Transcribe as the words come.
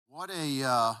What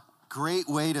a great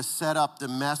way to set up the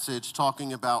message,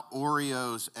 talking about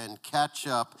Oreos and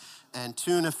ketchup and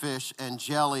tuna fish and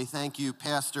jelly. Thank you,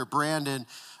 Pastor Brandon.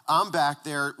 I'm back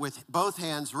there with both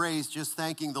hands raised, just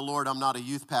thanking the Lord I'm not a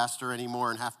youth pastor anymore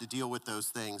and have to deal with those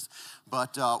things.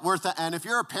 But and if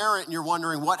you're a parent and you're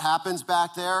wondering what happens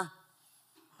back there,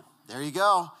 there you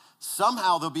go.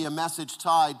 Somehow there'll be a message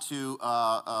tied to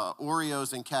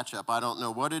Oreos and ketchup. I don't know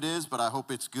what it is, but I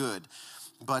hope it's good.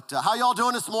 But how y'all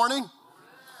doing this morning?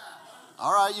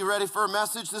 All right, you ready for a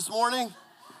message this morning?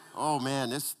 Oh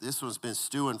man, this one's been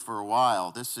stewing for a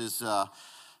while. This is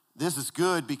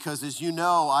good because, as you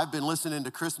know, I've been listening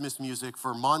to Christmas music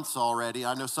for months already.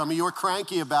 I know some of you are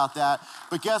cranky about that,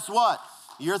 but guess what?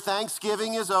 Your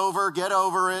Thanksgiving is over. Get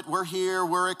over it. We're here.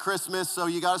 We're at Christmas, so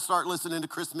you got to start listening to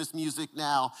Christmas music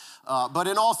now. But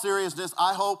in all seriousness,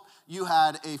 I hope you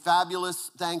had a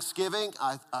fabulous Thanksgiving.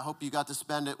 I hope you got to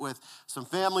spend it with some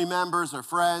family members or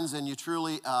friends, and you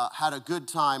truly had a good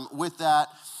time with that.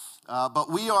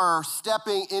 But we are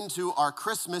stepping into our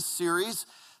Christmas series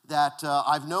that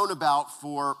I've known about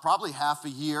for probably half a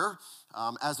year.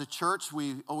 As a church,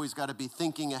 we always got to be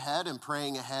thinking ahead and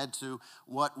praying ahead to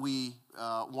what we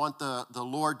want the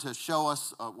Lord to show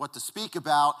us, what to speak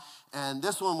about. And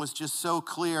this one was just so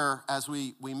clear as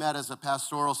we met as a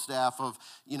pastoral staff of,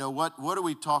 what do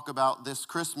we talk about this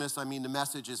Christmas? I mean, the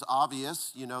message is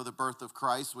obvious, the birth of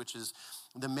Christ, which is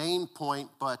the main point.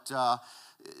 But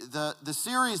the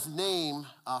series name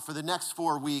for the next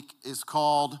 4 weeks is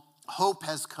called Hope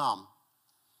Has Come.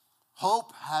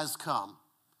 Hope Has Come.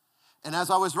 And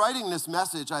as I was writing this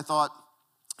message, I thought,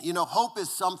 hope is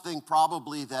something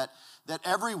probably that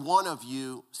every one of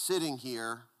you sitting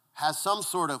here has some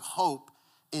sort of hope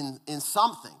in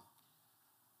something.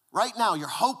 Right now, you're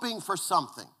hoping for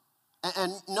something.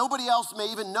 And nobody else may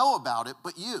even know about it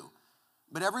but you.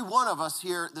 But every one of us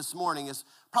here this morning has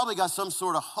probably got some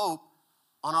sort of hope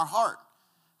on our heart.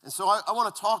 And so I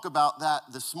want to talk about that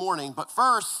this morning. But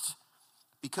first,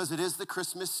 because it is the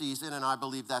Christmas season, and I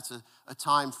believe that's a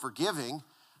time for giving,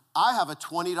 I have a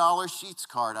 $20 Sheets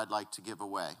card I'd like to give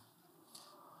away.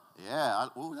 Yeah,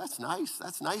 that's nice.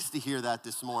 That's nice to hear that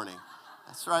this morning.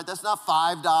 That's right. That's not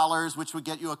 $5, which would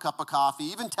get you a cup of coffee,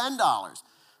 even $10.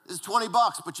 This is $20,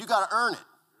 but you got to earn it.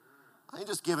 I ain't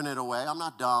just giving it away. I'm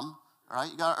not dumb, all right?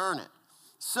 You got to earn it.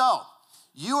 So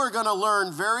you are going to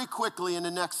learn very quickly in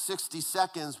the next 60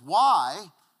 seconds why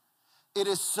it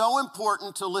is so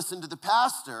important to listen to the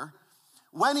pastor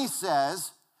when he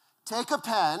says, take a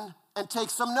pen and take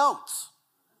some notes.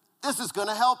 This is going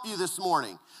to help you this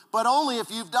morning, but only if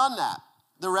you've done that.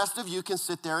 The rest of you can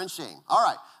sit there in shame. All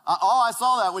right. I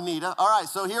saw that, Juanita. All right,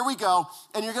 so here we go.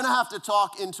 And you're going to have to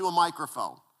talk into a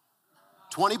microphone.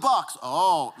 $20.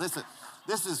 Oh, listen,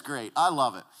 this is great. I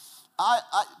love it.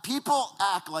 People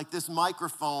act like this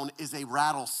microphone is a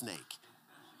rattlesnake.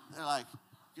 They're like,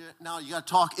 now you got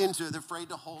to talk into it. They're afraid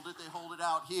to hold it. They hold it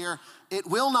out here. It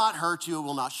will not hurt you. It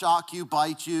will not shock you,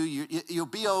 bite you. You'll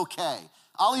be okay.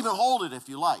 I'll even hold it if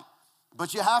you like.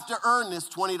 But you have to earn this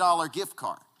 $20 gift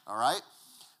card, all right?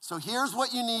 So here's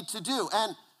what you need to do.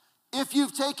 And if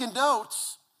you've taken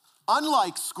notes,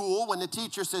 unlike school when the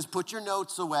teacher says, put your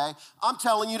notes away, I'm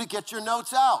telling you to get your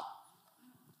notes out.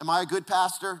 Am I a good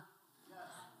pastor?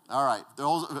 All right,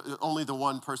 only the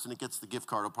one person that gets the gift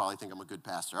card will probably think I'm a good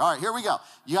pastor. All right, here we go.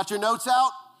 You got your notes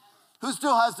out? Who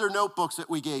still has their notebooks that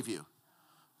we gave you?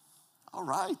 All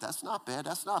right, that's not bad,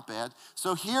 that's not bad.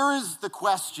 So here is the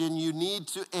question you need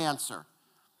to answer.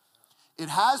 It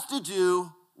has to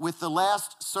do with the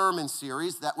last sermon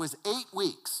series that was 8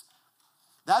 weeks.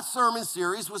 That sermon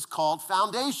series was called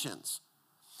Foundations.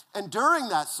 And during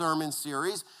that sermon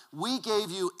series, we gave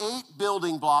you 8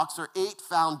 building blocks or 8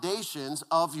 foundations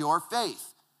of your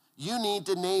faith. You need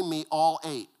to name me all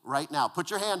 8 right now. Put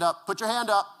your hand up. Put your hand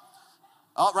up.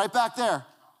 Oh, right back there.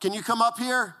 Can you come up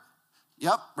here?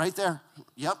 Yep, right there.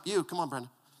 Yep, you. Come on, Brenda.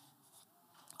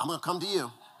 I'm going to come to you.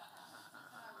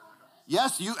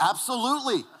 Yes, you,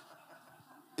 absolutely.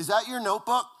 Is that your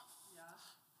notebook? Yeah.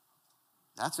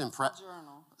 That's impressive.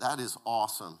 That is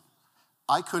awesome.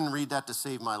 I couldn't read that to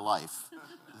save my life.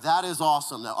 That is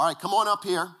awesome. Now, all right, come on up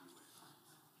here.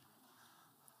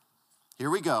 Here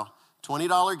we go.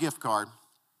 $20 gift card.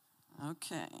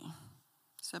 Okay.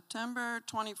 September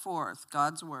 24th,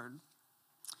 God's Word.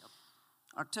 Yep.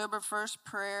 October 1st,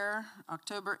 prayer.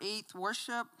 October 8th,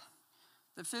 worship.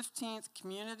 The 15th,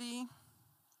 community.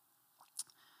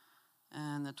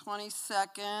 And the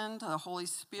 22nd, the Holy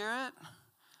Spirit.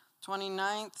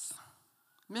 29th,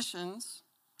 missions.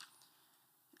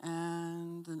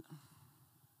 And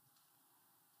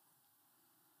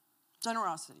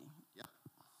generosity. Yep.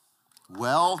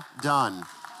 Well done.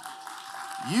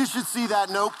 You should see that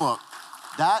notebook.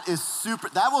 That is super.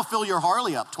 That will fill your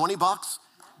Harley up. $20.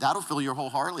 That'll fill your whole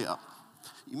Harley up.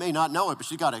 You may not know it, but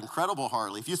she got an incredible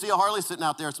Harley. If you see a Harley sitting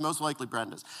out there, it's most likely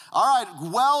Brenda's. All right,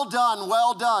 well done,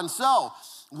 well done. So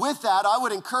with that, I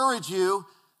would encourage you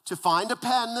to find a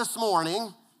pen this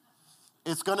morning.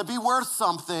 It's going to be worth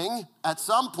something at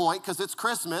some point because it's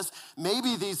Christmas.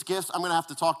 Maybe these gifts, I'm going to have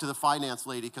to talk to the finance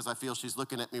lady because I feel she's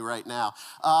looking at me right now.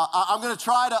 I'm going to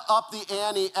try to up the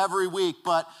ante every week,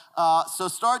 but so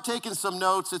start taking some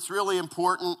notes. It's really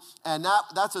important, and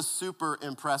that's a super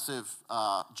impressive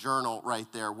journal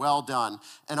right there. Well done,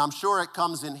 and I'm sure it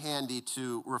comes in handy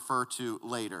to refer to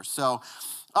later. So,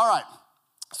 all right.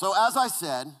 So as I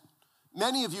said,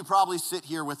 many of you probably sit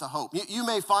here with a hope. You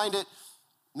may find it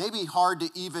maybe hard to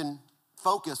even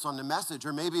focus on the message,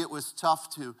 or maybe it was tough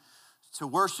to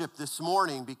worship this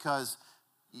morning because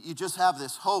you just have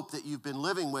this hope that you've been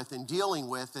living with and dealing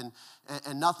with,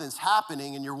 and nothing's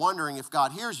happening, and you're wondering if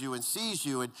God hears you and sees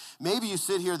you. And maybe you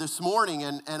sit here this morning,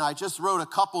 and I just wrote a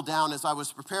couple down as I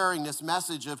was preparing this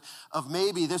message of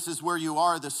maybe this is where you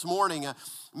are this morning.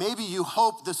 Maybe you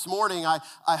hope this morning, I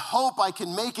hope I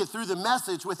can make it through the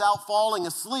message without falling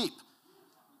asleep.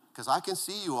 Because I can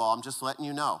see you all, I'm just letting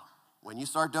you know. When you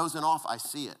start dozing off, I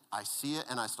see it. I see it,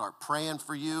 and I start praying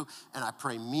for you, and I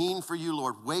pray mean for you.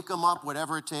 Lord, wake them up,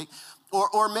 whatever it takes.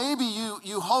 Or maybe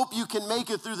you hope you can make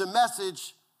it through the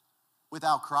message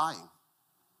without crying.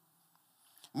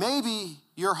 Maybe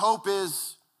your hope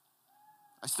is,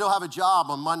 I still have a job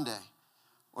on Monday.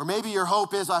 Or maybe your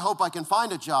hope is, I hope I can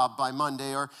find a job by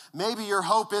Monday. Or maybe your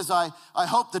hope is, I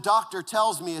hope the doctor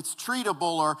tells me it's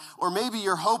treatable. Or maybe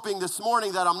you're hoping this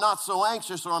morning that I'm not so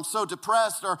anxious, or I'm so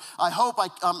depressed, or I hope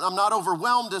I'm not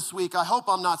overwhelmed this week. I hope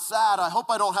I'm not sad. I hope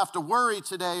I don't have to worry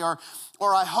today. Or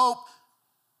I hope,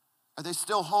 are they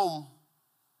still home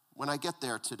when I get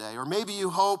there today? Or maybe you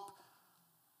hope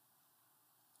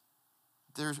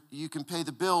you can pay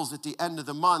the bills at the end of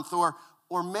the month. Or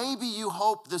maybe you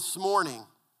hope this morning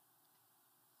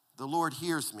the Lord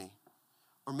hears me.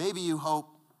 Or maybe you hope,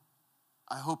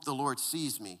 I hope the Lord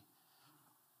sees me.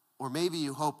 Or maybe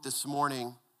you hope this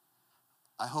morning,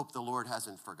 I hope the Lord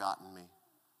hasn't forgotten me.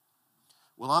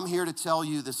 Well, I'm here to tell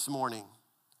you this morning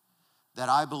that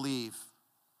I believe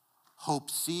hope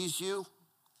sees you,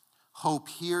 hope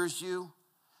hears you,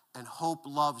 and hope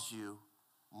loves you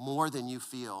more than you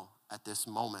feel at this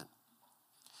moment.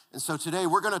 And so today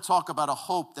we're going to talk about a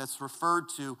hope that's referred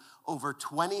to over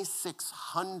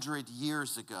 2,600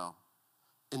 years ago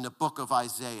in the book of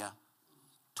Isaiah.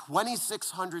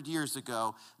 2,600 years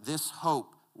ago, this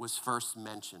hope was first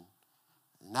mentioned.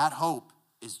 And that hope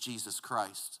is Jesus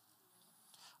Christ.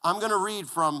 I'm going to read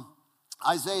from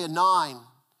Isaiah 9,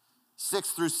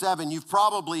 6-7. You've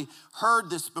probably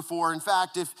heard this before. In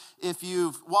fact, if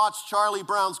you've watched Charlie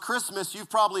Brown's Christmas, you've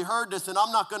probably heard this, and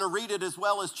I'm not going to read it as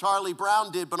well as Charlie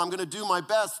Brown did, but I'm going to do my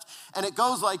best. And it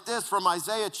goes like this from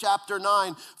Isaiah chapter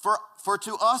 9. For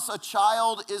to us a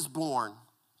child is born,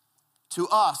 to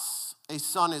us a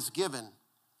son is given,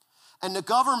 and the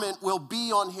government will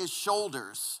be on his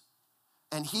shoulders,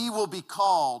 and he will be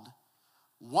called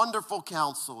Wonderful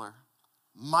Counselor,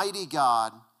 Mighty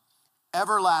God,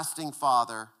 Everlasting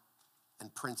Father,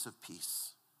 and Prince of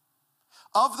Peace.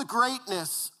 Of the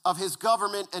greatness of his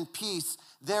government and peace,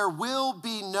 there will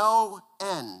be no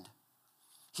end.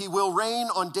 He will reign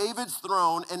on David's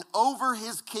throne and over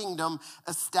his kingdom,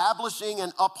 establishing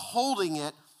and upholding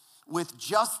it with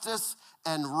justice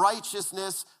and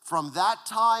righteousness from that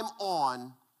time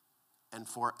on and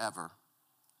forever.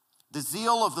 The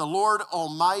zeal of the Lord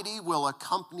Almighty will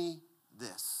accompany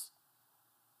this.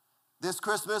 This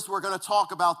Christmas, we're going to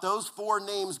talk about those four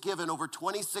names given over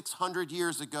 2,600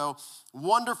 years ago: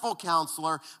 Wonderful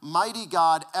Counselor, Mighty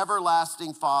God,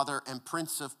 Everlasting Father, and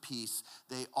Prince of Peace.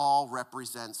 They all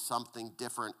represent something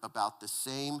different about the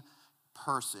same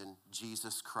person,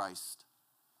 Jesus Christ.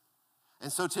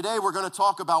 And so today we're going to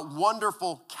talk about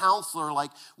Wonderful Counselor.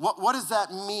 Like, what does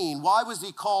that mean? Why was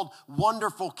he called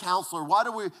Wonderful Counselor? Why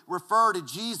do we refer to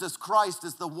Jesus Christ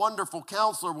as the Wonderful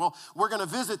Counselor? Well, we're going to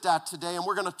visit that today, and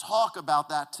we're going to talk about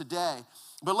that today.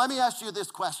 But let me ask you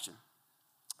this question.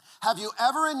 Have you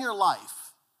ever in your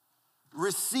life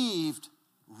received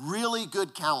really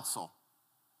good counsel?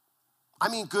 I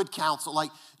mean good counsel, like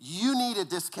you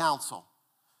needed this counsel.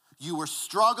 You were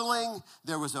struggling,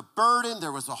 there was a burden,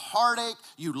 there was a heartache,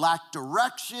 you lacked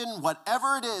direction,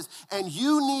 whatever it is, and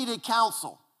you needed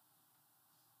counsel.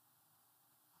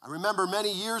 I remember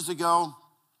many years ago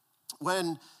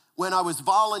when I was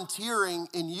volunteering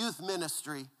in youth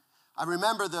ministry, I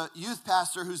remember the youth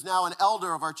pastor who's now an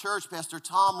elder of our church, Pastor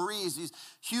Tom Rees. He's a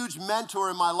huge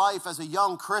mentor in my life as a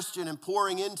young Christian and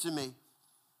pouring into me.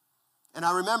 And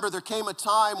I remember there came a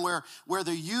time where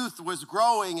the youth was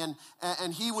growing,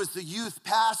 and he was the youth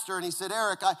pastor, and he said,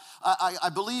 Eric, I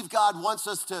believe God wants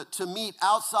us to meet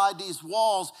outside these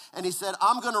walls. And he said,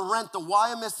 I'm going to rent the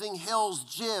Wyomissing Hills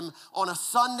gym on a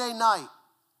Sunday night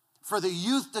for the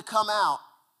youth to come out,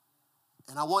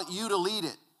 and I want you to lead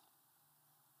it.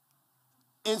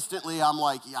 Instantly, I'm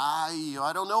like, yeah,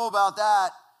 I don't know about that.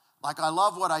 Like, I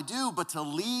love what I do, but to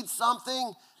lead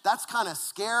something, that's kind of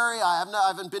scary. I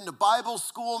haven't been to Bible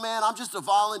school, man. I'm just a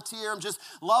volunteer. I'm just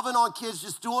loving on kids,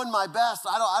 just doing my best.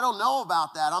 I don't know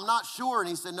about that. I'm not sure. And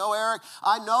he said, no, Eric,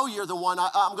 I know you're the one.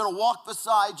 I'm going to walk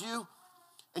beside you,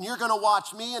 and you're going to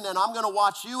watch me, and then I'm going to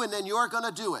watch you, and then you're going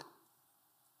to do it.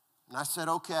 And I said,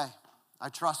 okay, I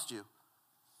trust you.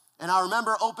 And I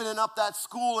remember opening up that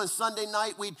school, and Sunday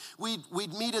night we'd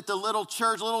meet at the little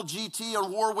church, little GT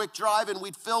on Warwick Drive, and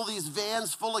we'd fill these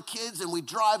vans full of kids, and we'd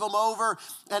drive them over.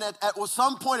 And at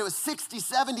some point, it was 60,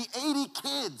 70, 80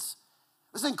 kids.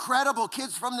 It was incredible,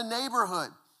 kids from the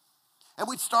neighborhood. And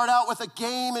we'd start out with a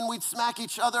game, and we'd smack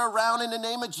each other around in the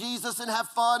name of Jesus and have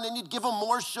fun, and you'd give them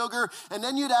more sugar, and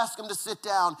then you'd ask them to sit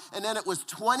down. And then it was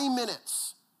 20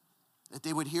 minutes that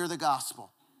they would hear the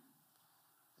gospel.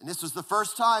 And this was the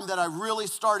first time that I really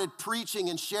started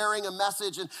preaching and sharing a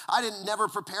message. And I never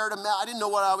prepared I didn't know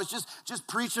what I was, just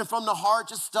preaching from the heart,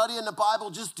 just studying the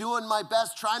Bible, just doing my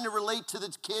best, trying to relate to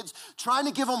the kids, trying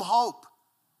to give them hope.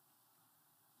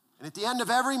 And at the end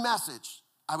of every message,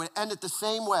 I would end it the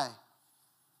same way.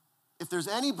 If there's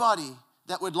anybody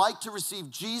that would like to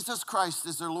receive Jesus Christ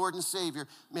as their Lord and Savior,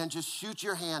 man, just shoot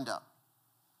your hand up.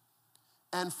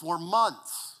 And for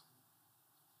months,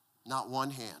 not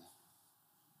one hand.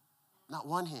 Not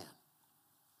one hand.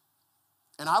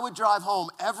 And I would drive home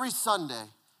every Sunday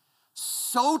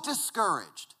so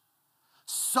discouraged,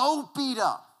 so beat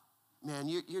up. Man,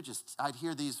 you're just, I'd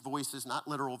hear these voices, not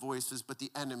literal voices, but the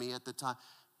enemy at the time.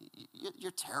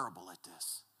 You're terrible at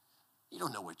this. You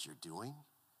don't know what you're doing.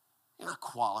 You're not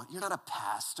qualified. You're not a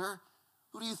pastor.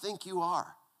 Who do you think you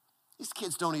are? These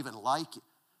kids don't even like it.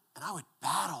 And I would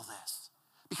battle this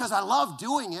because I love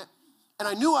doing it, and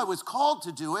I knew I was called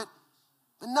to do it,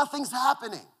 but nothing's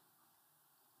happening.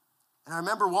 And I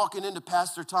remember walking into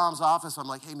Pastor Tom's office. I'm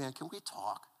like, hey, man, can we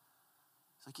talk?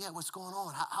 He's like, yeah, what's going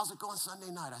on? How's it going Sunday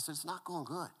night? I said, it's not going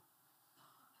good.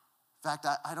 In fact,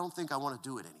 I don't think I want to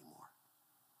do it anymore.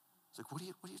 He's like, what are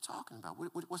you talking about?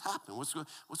 What happened?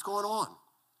 What's going on?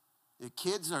 The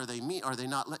kids, are they me? Are they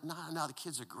not? No, the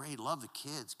kids are great. Love the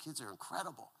kids. Kids are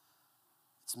incredible.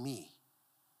 It's me.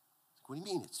 Like, what do you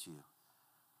mean it's you?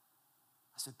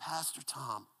 I said, Pastor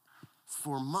Tom,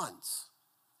 for months,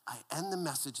 I end the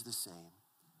message the same,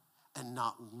 and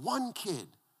not one kid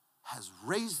has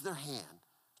raised their hand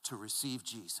to receive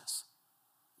Jesus.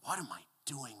 What am I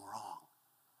doing wrong?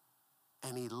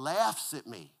 And he laughs at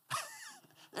me.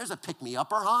 There's a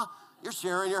pick-me-upper, huh? You're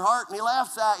sharing your heart, and he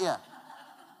laughs at you.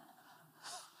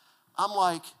 I'm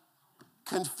like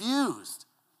confused.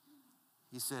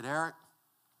 He said, Eric,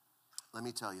 let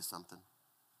me tell you something.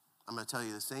 I'm going to tell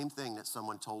you the same thing that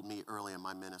someone told me early in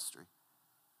my ministry.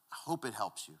 I hope it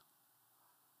helps you,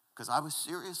 because I was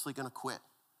seriously going to quit.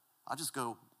 I'll just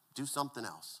go do something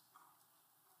else.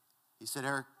 He said,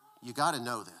 Eric, you got to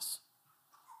know this.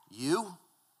 You,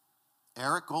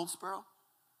 Eric Goldsboro,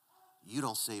 you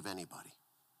don't save anybody.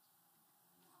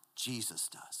 Jesus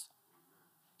does.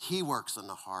 He works on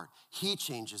the heart. He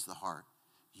changes the heart.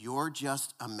 You're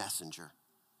just a messenger.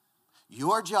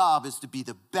 Your job is to be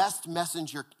the best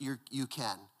messenger you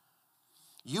can.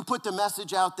 You put the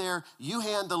message out there, you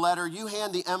hand the letter, you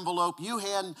hand the envelope, you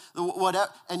hand the whatever,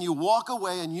 and you walk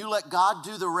away and you let God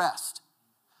do the rest.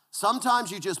 Sometimes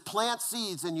you just plant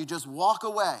seeds and you just walk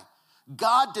away.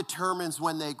 God determines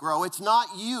when they grow. It's not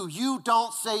you. You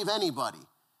don't save anybody.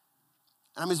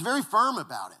 And I was very firm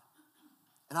about it.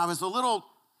 And I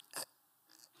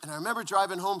remember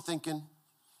driving home thinking,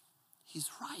 he's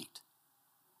right.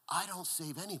 I don't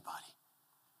save anybody.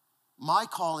 My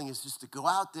calling is just to go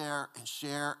out there and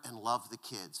share and love the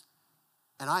kids.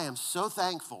 And I am so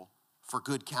thankful for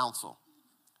good counsel.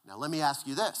 Now, let me ask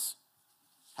you this.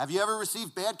 Have you ever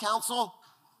received bad counsel?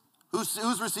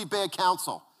 Who's received bad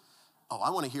counsel? Oh,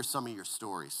 I want to hear some of your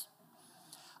stories.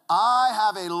 I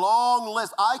have a long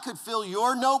list. I could fill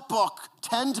your notebook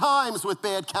 10 times with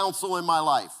bad counsel in my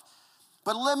life.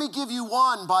 But let me give you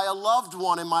one by a loved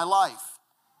one in my life.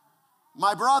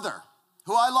 My brother,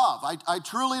 who I love, I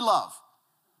truly love.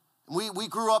 We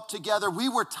grew up together. We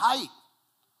were tight.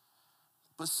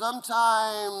 But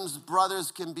sometimes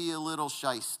brothers can be a little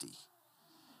shisty.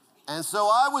 And so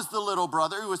I was the little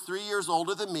brother who was 3 years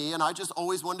older than me, and I just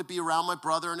always wanted to be around my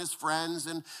brother and his friends.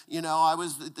 And, I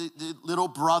was the little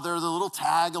brother, the little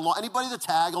tag along. Anybody that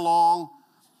tag along?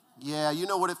 Yeah, you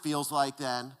know what it feels like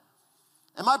then.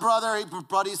 And my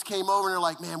buddies came over and they're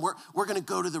like, man, we're going to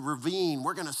go to the ravine.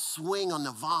 We're going to swing on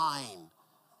the vine.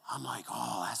 I'm like,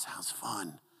 oh, that sounds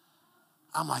fun.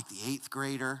 I'm like the 8th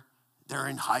grader. They're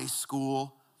in high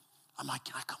school. I'm like,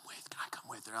 can I come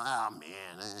with? They're like, oh,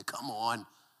 man, come on.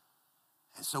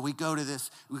 And so we go to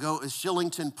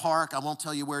Shillington Park. I won't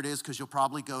tell you where it is because you'll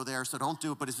probably go there, so don't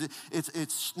do it. But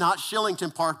it's not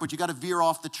Shillington Park, but you got to veer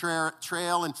off the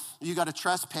trail and you got to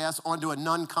trespass onto a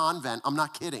nun convent. I'm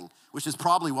not kidding, which is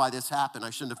probably why this happened. I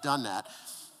shouldn't have done that.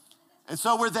 And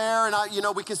so we're there, and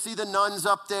we can see the nuns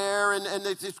up there, and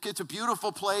it's a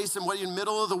beautiful place, and we're in the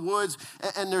middle of the woods,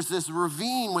 and there's this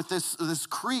ravine with this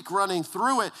creek running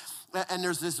through it, and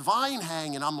there's this vine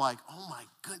hanging. I'm like, oh my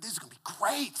goodness, this is gonna be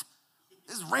great.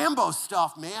 This is Rambo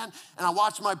stuff, man. And I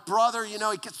watch my brother, he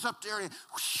gets up there and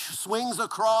swings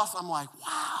across. I'm like,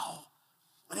 wow.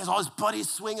 And there's all his buddies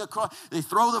swing across. They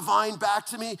throw the vine back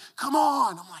to me. Come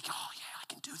on. I'm like, oh yeah, I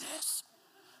can do this.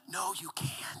 No, you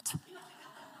can't.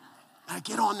 And I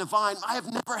get on the vine. I have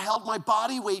never held my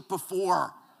body weight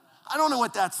before. I don't know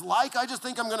what that's like. I just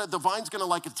think the vine's gonna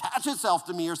like attach itself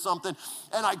to me or something.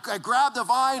 And I grab the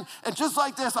vine, and just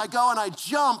like this, I go and I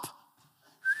jump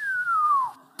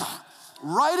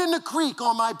right in the creek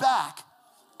on my back,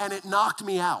 and it knocked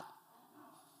me out,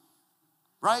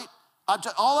 right?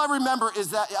 All I remember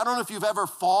is that, I don't know if you've ever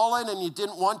fallen and you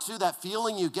didn't want to, that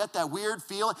feeling you get, that weird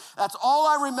feeling. That's all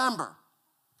I remember.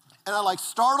 And I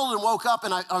startled and woke up,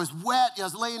 and I was wet. I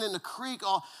was laying in the creek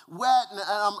all wet, and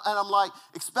I'm like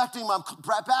expecting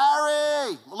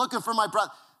Barry, looking for my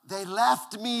brother. They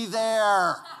left me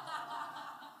there.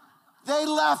 They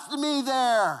left me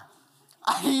there.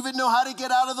 I didn't even know how to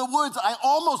get out of the woods. I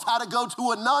almost had to go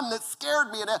to a nun that scared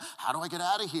me. And how do I get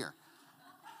out of here?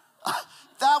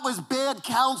 That was bad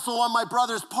counsel on my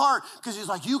brother's part, because he's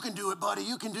like, you can do it, buddy.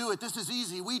 You can do it. This is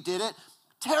easy. We did it.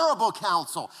 Terrible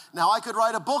counsel. Now, I could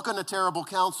write a book on the terrible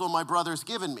counsel my brother's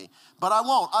given me, but I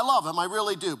won't. I love him. I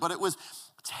really do. But it was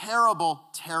terrible,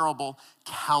 terrible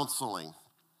counseling.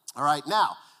 All right.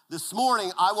 Now, this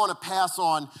morning, I want to pass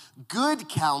on good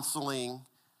counseling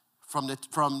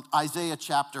from Isaiah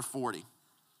chapter 40.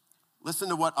 Listen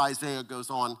to what Isaiah goes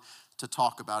on to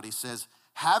talk about. He says,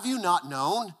 have you not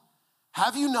known?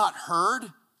 Have you not heard?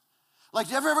 Like,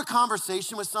 do you ever have a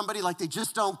conversation with somebody like they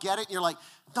just don't get it? And you're like,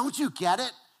 don't you get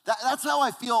it? That's how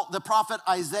I feel the prophet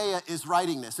Isaiah is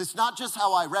writing this. It's not just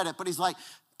how I read it, but he's like,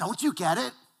 don't you get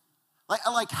it?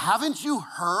 Like, haven't you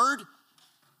heard?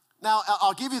 Now,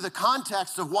 I'll give you the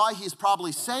context of why he's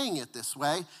probably saying it this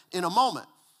way in a moment.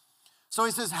 So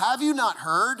he says, have you not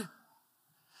heard?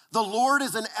 The Lord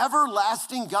is an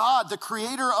everlasting God, the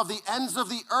creator of the ends of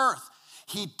the earth.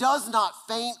 He does not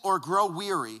faint or grow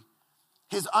weary.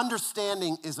 His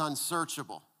understanding is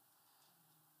unsearchable.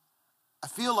 I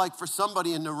feel like for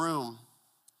somebody in the room,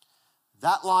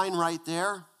 that line right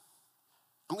there,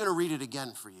 I'm going to read it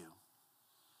again for you.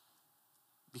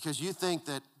 Because you think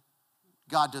that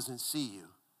God doesn't see you.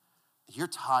 You're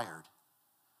tired.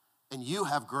 And you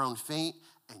have grown faint.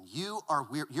 And you are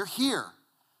weary. You're here.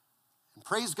 And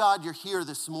praise God you're here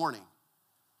this morning.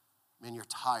 Man, you're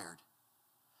tired.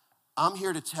 I'm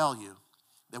here to tell you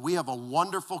that we have a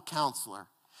wonderful counselor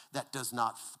that does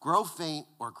not grow faint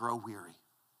or grow weary.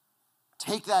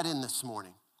 Take that in this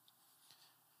morning.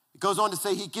 It goes on to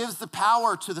say, he gives the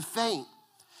power to the faint,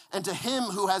 and to him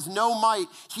who has no might,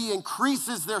 he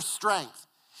increases their strength.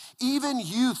 Even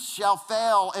youth shall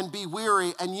fail and be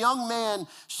weary, and young men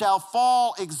shall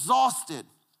fall exhausted.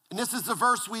 And this is the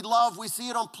verse we love. We see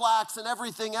it on plaques and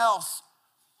everything else.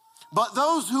 But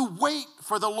those who wait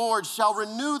for the Lord shall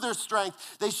renew their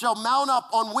strength. They shall mount up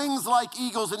on wings like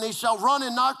eagles, and they shall run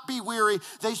and not be weary.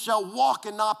 They shall walk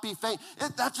and not be faint.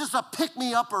 That's just a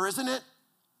pick-me-upper, isn't it?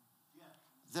 Yeah.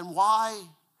 Then why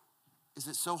is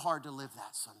it so hard to live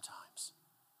that sometimes?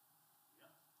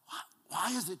 Yeah.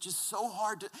 Why is it just so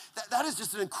hard to? That is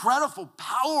just an incredible,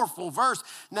 powerful verse.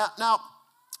 Now,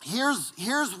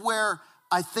 here's where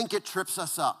I think it trips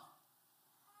us up.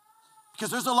 Because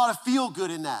there's a lot of feel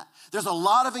good in that. There's a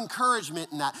lot of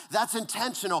encouragement in that. That's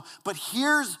intentional. But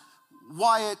here's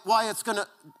why it's going to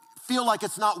feel like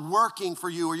it's not working for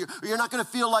you, or you're not going to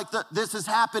feel like this is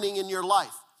happening in your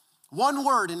life. One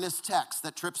word in this text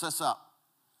that trips us up.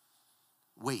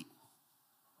 Wait.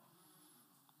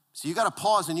 So you got to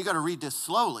pause and you got to read this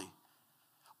slowly.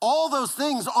 All those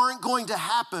things aren't going to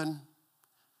happen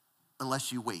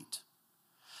unless you wait.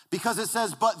 Because it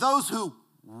says, but those who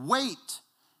wait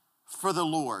for the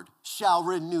Lord shall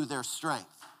renew their strength.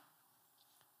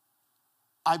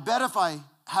 I bet if I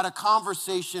had a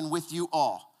conversation with you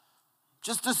all,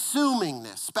 just assuming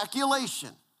this, speculation,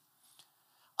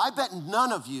 I bet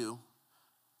none of you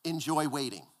enjoy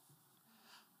waiting.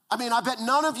 I mean, I bet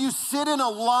none of you sit in a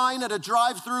line at a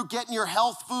drive-thru getting your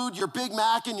health food, your Big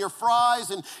Mac and your fries,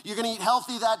 and you're gonna eat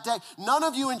healthy that day. None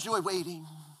of you enjoy waiting.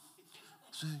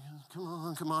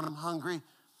 Come on, I'm hungry.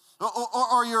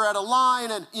 Or you're at a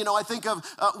line, and I think of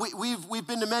we've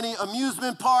been to many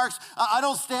amusement parks. I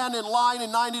don't stand in line in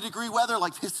 90-degree weather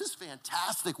like, this is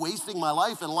fantastic, wasting my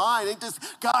life in line. Ain't this,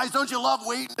 guys, don't you love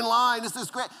waiting in line? This is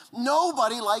great.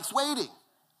 Nobody likes waiting.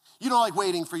 You don't like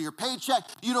waiting for your paycheck.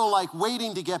 You don't like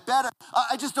waiting to get better.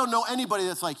 I just don't know anybody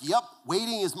that's like, yep,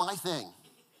 waiting is my thing.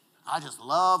 I just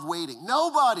love waiting.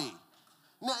 Nobody.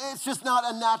 It's just not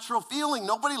a natural feeling.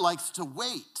 Nobody likes to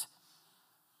wait.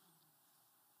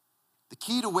 The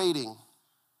key to waiting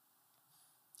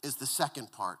is the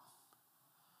second part.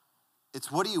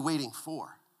 It's what are you waiting for?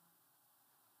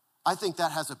 I think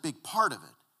that has a big part of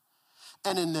it.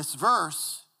 And in this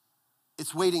verse,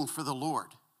 it's waiting for the Lord.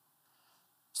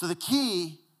 So the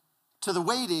key to the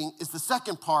waiting is the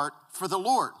second part, for the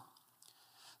Lord.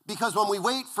 Because when we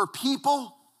wait for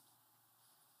people,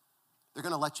 they're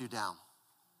gonna let you down.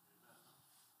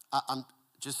 The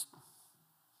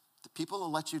people will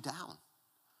let you down.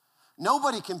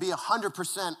 Nobody can be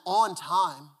 100% on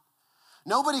time.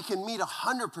 Nobody can meet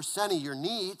 100% of your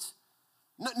needs.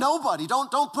 Nobody.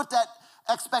 Don't put that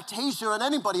expectation on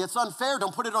anybody. It's unfair.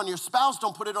 Don't put it on your spouse.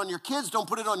 Don't put it on your kids. Don't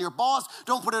put it on your boss.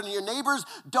 Don't put it on your neighbors.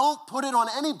 Don't put it on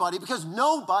anybody, because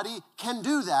nobody can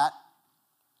do that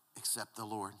except the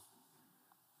Lord.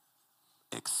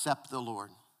 Except the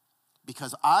Lord.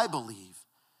 Because I believe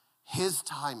his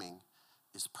timing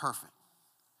is perfect.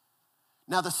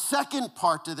 Now, the second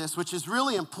part to this, which is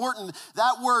really important,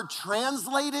 that word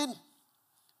translated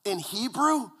in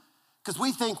Hebrew, because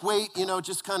we think wait,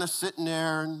 just kind of sitting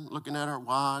there and looking at our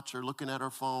watch or looking at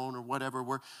our phone or whatever,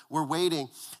 we're waiting.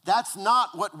 That's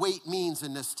not what wait means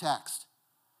in this text.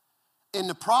 In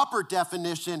the proper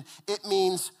definition, it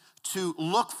means to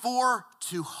look for,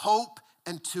 to hope,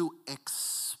 and to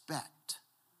expect.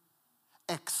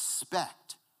 Expect.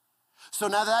 So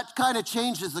now that kind of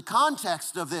changes the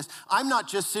context of this. I'm not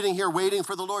just sitting here waiting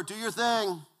for the Lord. Do your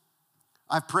thing.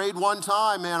 I've prayed one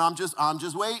time, man. I'm just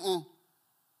waiting.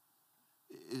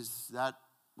 Is that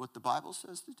what the Bible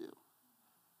says to do?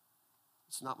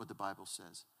 It's not what the Bible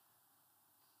says.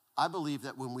 I believe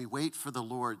that when we wait for the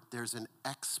Lord, there's an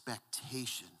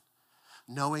expectation,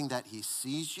 knowing that he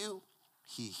sees you,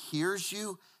 he hears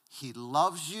you, he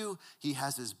loves you, he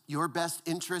has your best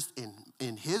interest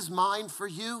in his mind for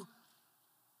you.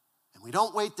 And we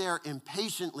don't wait there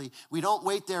impatiently. We don't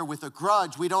wait there with a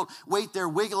grudge. We don't wait there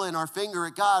wiggling our finger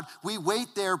at God. We wait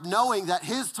there knowing that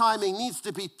his timing needs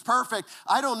to be perfect.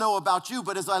 I don't know about you,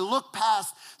 but as I look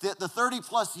past the 30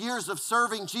 plus years of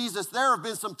serving Jesus, there have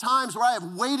been some times where I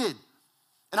have waited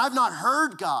and I've not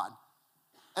heard God.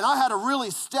 And I had to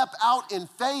really step out in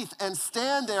faith and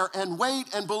stand there and wait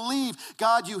and believe,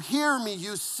 God, you hear me,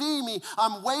 you see me,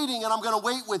 I'm waiting, and I'm gonna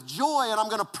wait with joy, and I'm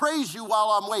gonna praise you while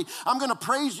I'm waiting. I'm gonna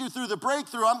praise you through the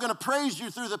breakthrough. I'm gonna praise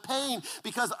you through the pain,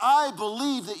 because I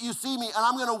believe that you see me, and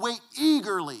I'm gonna wait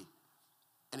eagerly.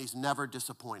 And he's never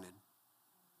disappointed.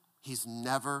 He's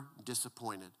never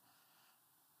disappointed.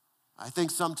 I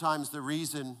think sometimes the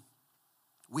reason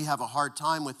we have a hard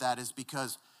time with that is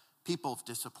because people have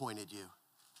disappointed you.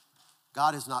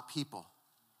 God is not people.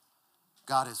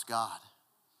 God is God.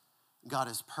 God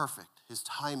is perfect. His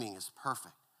timing is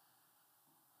perfect.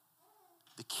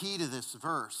 The key to this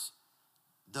verse,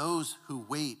 those who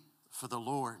wait for the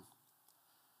Lord,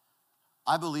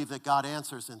 I believe that God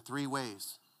answers in three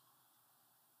ways.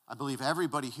 I believe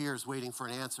everybody here is waiting for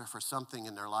an answer for something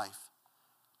in their life.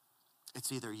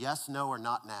 It's either yes, no, or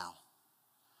not now.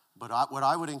 But what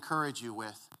I would encourage you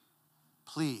with,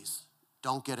 please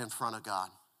don't get in front of God.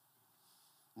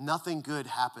 Nothing good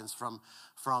happens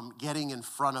from getting in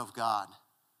front of God.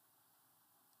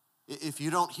 If you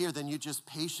don't hear, then you just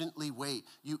patiently wait.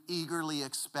 You eagerly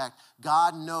expect.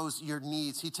 God knows your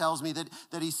needs. He tells me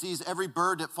that he sees every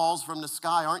bird that falls from the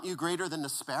sky. Aren't you greater than the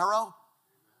sparrow?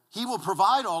 He will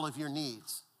provide all of your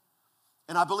needs.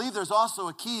 And I believe there's also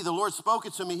a key. The Lord spoke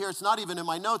it to me here. It's not even in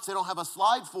my notes. They don't have a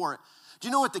slide for it. Do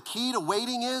you know what the key to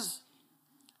waiting is?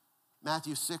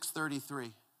 Matthew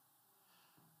 6:33.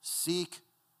 Seek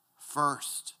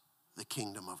first the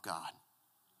kingdom of God.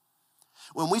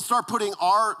 When we start putting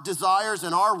our desires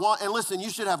and our want, and listen, you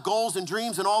should have goals and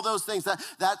dreams and all those things.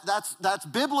 That's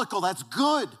biblical. That's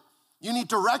good. You need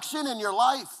direction in your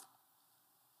life.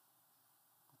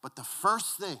 But the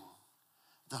first thing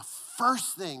the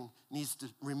first thing needs to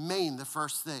remain the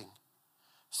first thing.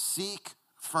 Seek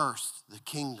first the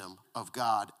kingdom of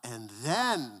God, and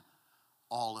then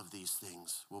all of these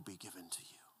things will be given to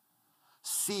you.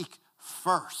 Seek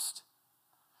first.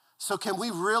 So can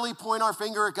we really point our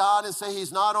finger at God and say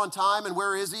he's not on time, and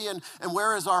where is he, and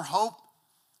where is our hope?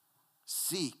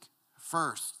 Seek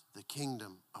first the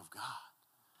kingdom of God.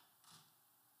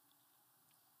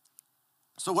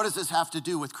 So what does this have to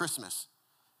do with Christmas?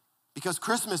 Because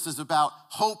Christmas is about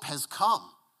hope has come.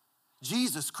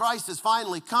 Jesus Christ has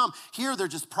finally come. Here they're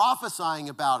just prophesying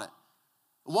about it.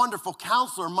 Wonderful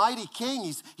Counselor, Mighty King,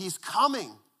 he's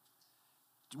coming.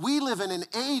 We live in an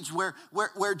age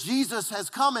where Jesus has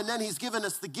come, and then he's given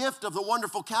us the gift of the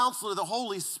Wonderful Counselor, the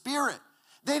Holy Spirit.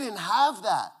 They didn't have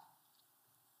that.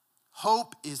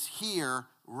 Hope is here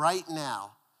right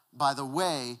now by the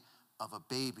way of a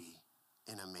baby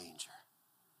in a manger.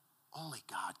 Only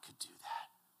God could do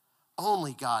that.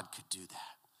 Only God could do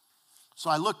that. So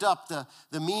I looked up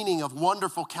the meaning of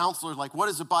Wonderful Counselor, like what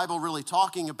is the Bible really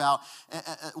talking about?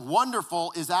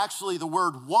 Wonderful is actually the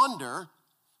word wonder,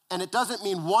 and it doesn't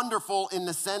mean wonderful in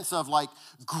the sense of like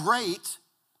great,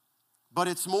 but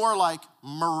it's more like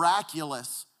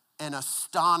miraculous and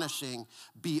astonishing,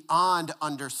 beyond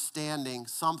understanding,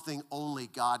 something only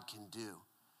God can do.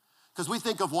 Because we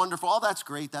think of wonderful, oh, that's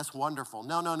great, that's wonderful.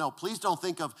 No. Please don't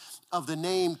think of the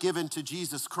name given to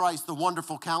Jesus Christ, the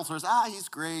Wonderful Counselor. He's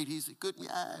great, he's good,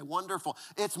 yeah, wonderful.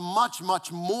 It's much,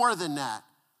 much more than that.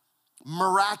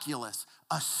 Miraculous,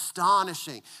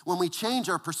 astonishing. When we change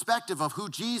our perspective of who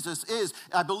Jesus is,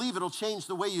 I believe it'll change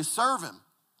the way you serve him.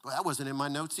 Well, that wasn't in my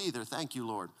notes either. Thank you,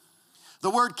 Lord. The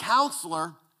word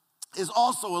counselor is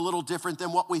also a little different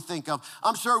than what we think of.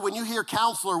 I'm sure when you hear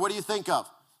counselor, what do you think of?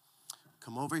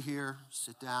 Come over here,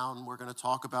 sit down. We're going to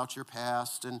talk about your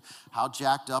past and how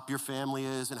jacked up your family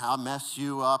is and how messed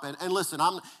you up. And listen,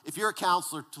 if you're a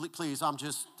counselor, please,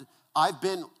 I've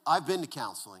been to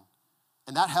counseling,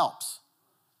 and that helps.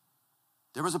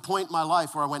 There was a point in my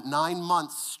life where I went 9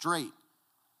 months straight,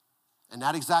 and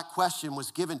that exact question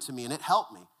was given to me, and it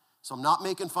helped me. So I'm not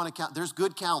making fun of there's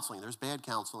good counseling. There's bad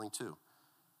counseling too.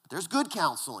 But there's good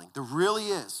counseling. There really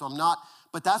is. So I'm not.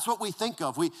 But that's what we think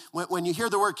of. When you hear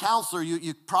the word counselor,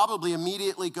 you probably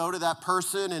immediately go to that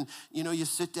person and, you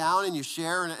sit down and you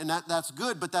share, and that's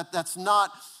good, but that's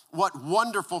not what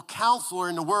Wonderful Counselor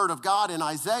in the Word of God in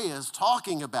Isaiah is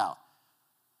talking about.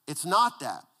 It's not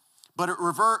that. But it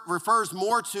refers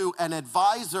more to an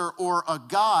advisor or a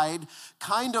guide,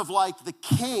 kind of like the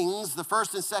kings, the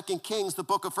First and Second Kings, the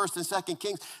book of First and Second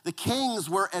Kings. The kings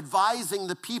were advising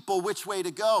the people which way to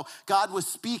go. God was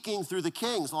speaking through the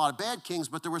kings, a lot of bad kings,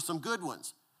 but there were some good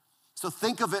ones. So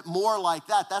think of it more like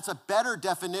that. That's a better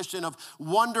definition of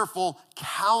Wonderful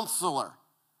Counselor.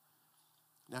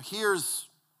 Now here's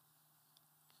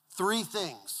 3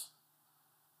 things.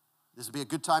 This would be a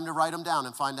good time to write them down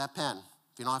and find that pen.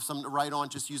 If you don't have something to write on,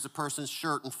 just use the person's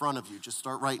shirt in front of you. Just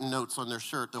start writing notes on their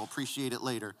shirt. They'll appreciate it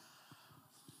later.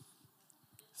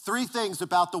 3 things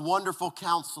about the Wonderful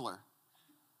Counselor.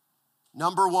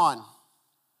 Number 1,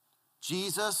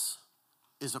 Jesus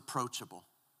is approachable.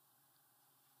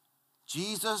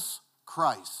 Jesus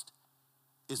Christ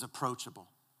is approachable.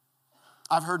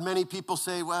 I've heard many people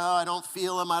say, well, I don't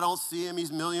feel him, I don't see him,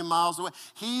 he's a million miles away.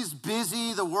 He's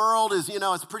busy, the world is,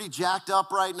 it's pretty jacked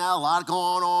up right now, a lot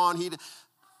going on.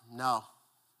 No,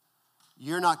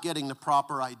 you're not getting the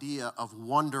proper idea of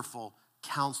Wonderful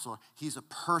Counselor. He's a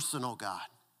personal God.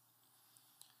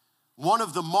 One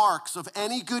of the marks of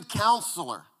any good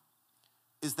counselor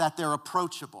is that they're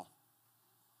approachable.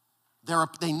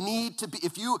 They need to be,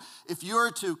 if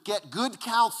you're to get good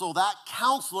counsel, that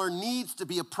counselor needs to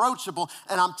be approachable.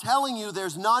 And I'm telling you,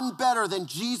 there's none better than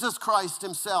Jesus Christ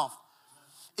himself.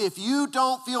 If you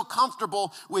don't feel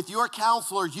comfortable with your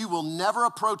counselor, you will never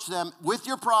approach them with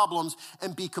your problems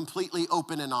and be completely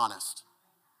open and honest.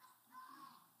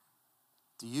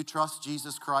 Do you trust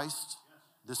Jesus Christ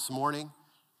this morning?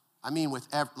 I mean,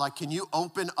 can you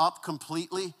open up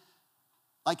completely?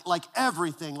 Like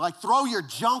everything, like throw your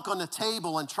junk on the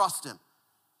table and trust him.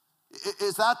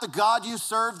 Is that the God you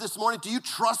serve this morning? Do you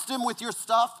trust him with your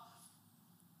stuff?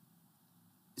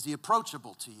 Is he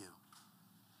approachable to you?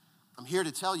 I'm here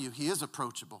to tell you he is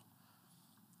approachable.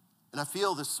 And I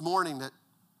feel this morning that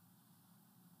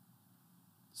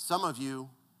some of you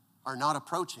are not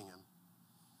approaching him.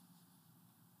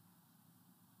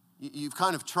 You've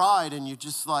kind of tried and you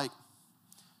just like,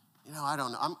 I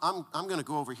don't know. I'm going to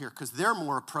go over here because they're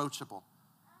more approachable.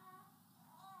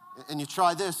 And you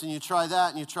try this and you try that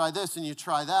and you try this and you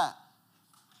try that.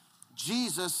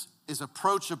 Jesus is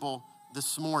approachable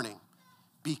this morning.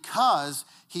 because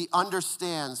he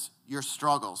understands your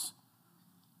struggles.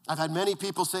 I've had many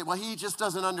people say, well, he just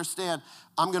doesn't understand.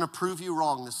 I'm going to prove you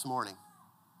wrong this morning.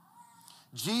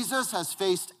 Jesus has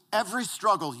faced every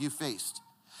struggle you faced.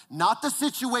 Not the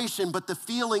situation, but the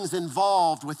feelings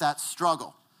involved with that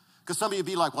struggle. Because some of you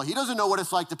be like, well, he doesn't know what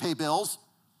it's like to pay bills.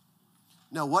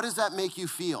 No, what does that make you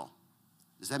feel?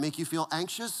 Does that make you feel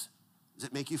anxious? Does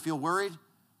it make you feel worried?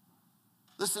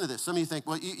 Listen to this. Some of you think,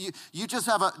 well, you just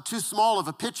have too small of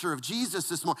a picture of Jesus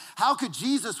this morning. How could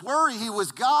Jesus worry? He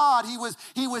was God.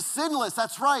 He was sinless.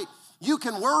 That's right. You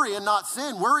can worry and not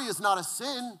sin. Worry is not a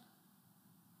sin.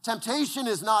 Temptation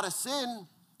is not a sin.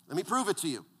 Let me prove it to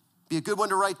you. Be a good one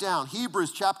to write down.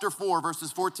 Hebrews chapter 4,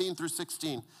 verses 14 through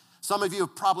 16. Some of you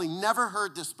have probably never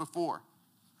heard this before.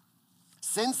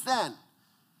 Since then,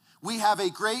 we have a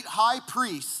great high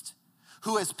priest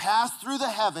who has passed through the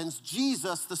heavens,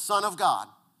 Jesus, the Son of God.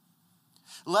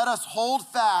 Let us hold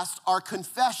fast our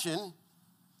confession,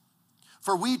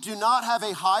 for we do not have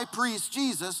a high priest,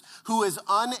 Jesus, who is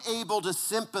unable to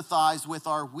sympathize with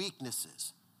our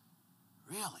weaknesses.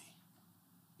 Really?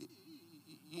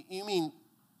 You mean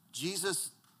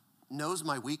Jesus knows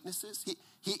my weaknesses?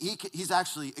 He's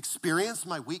actually experienced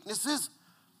my weaknesses?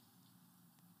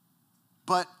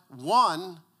 But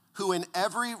one who in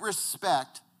every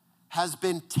respect has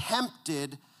been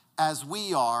tempted as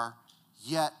we are,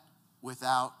 yet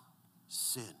without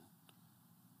sin.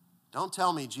 Don't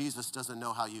tell me Jesus doesn't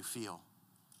know how you feel.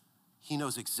 He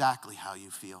knows exactly how you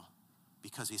feel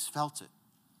because he's felt it.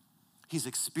 He's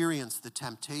experienced the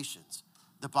temptations.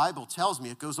 The Bible tells me,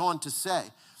 it goes on to say,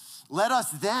 let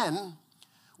us then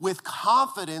with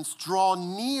confidence draw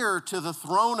near to the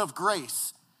throne of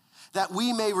grace that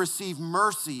we may receive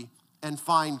mercy and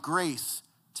find grace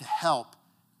to help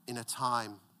in a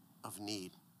time of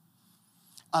need.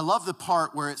 I love the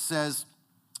part where it says,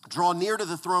 draw near to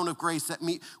the throne of grace that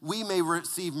we may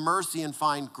receive mercy and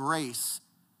find grace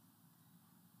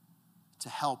to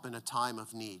help in a time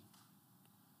of need.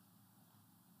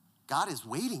 God is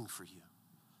waiting for you.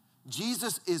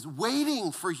 Jesus is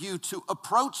waiting for you to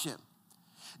approach him.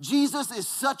 Jesus is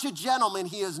such a gentleman,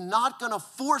 he is not going to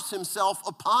force himself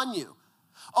upon you.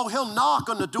 Oh, he'll knock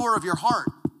on the door of your heart.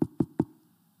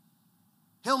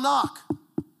 He'll knock.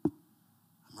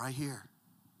 I'm right here.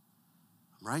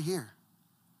 I'm right here.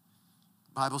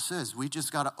 The Bible says we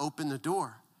just got to open the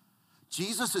door.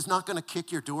 Jesus is not going to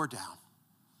kick your door down.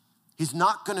 He's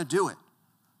not going to do it,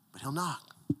 but he'll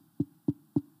knock.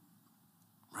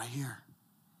 Right here.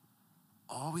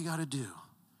 All we got to do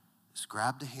is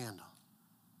grab the handle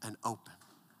and open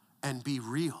and be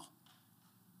real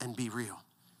and be real.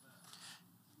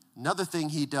 Another thing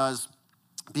he does,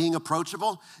 being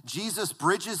approachable, Jesus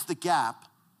bridges the gap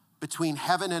between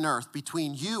heaven and earth,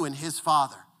 between you and his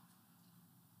Father.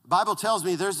 The Bible tells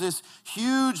me there's this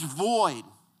huge void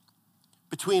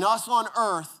between us on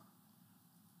earth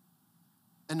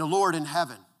and the Lord in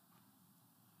heaven.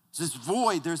 There's this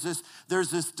void, there's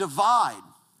this divide,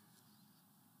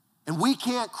 and we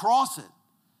can't cross it.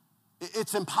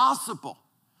 It's impossible.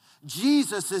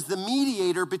 Jesus is the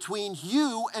mediator between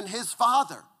you and his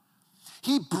Father.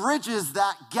 He bridges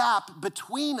that gap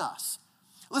between us.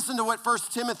 Listen to what 1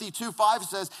 Timothy 2:5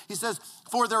 says. He says,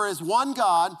 for there is one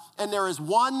God and there is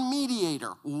one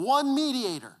mediator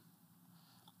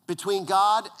between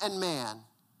God and man,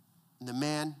 and the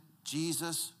man,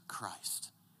 Jesus Christ.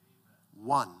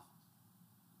 One.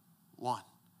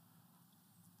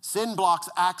 Sin blocks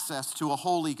access to a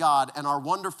holy God, and our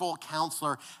wonderful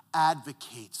counselor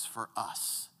advocates for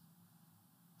us.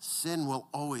 Sin will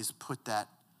always put that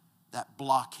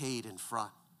blockade in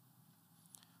front.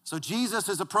 So Jesus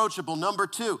is approachable. Number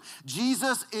 2,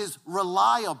 Jesus is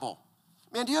reliable.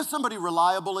 Man, do you have somebody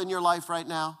reliable in your life right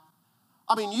now?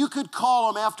 I mean, you could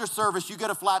call them after service, you get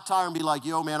a flat tire and be like,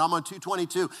 yo, man, I'm on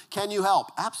 222. Can you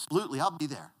help? Absolutely, I'll be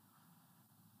there.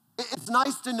 It's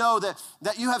nice to know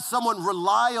that you have someone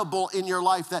reliable in your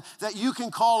life, that you can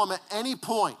call them at any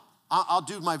point. I'll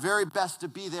do my very best to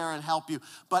be there and help you.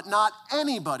 But not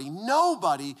anybody,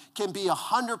 nobody can be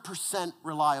 100%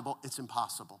 reliable. It's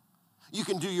impossible. You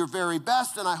can do your very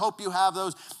best, and I hope you have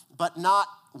those, but not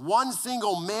one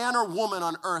single man or woman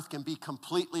on earth can be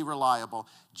completely reliable.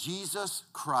 Jesus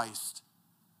Christ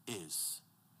is.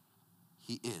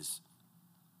 He is.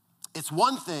 It's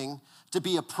one thing to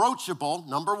be approachable.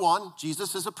 Number 1,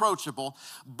 Jesus is approachable.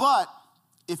 But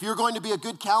if you're going to be a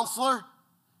good counselor,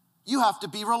 you have to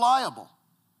be reliable.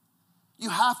 You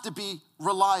have to be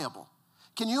reliable.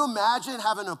 Can you imagine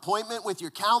having an appointment with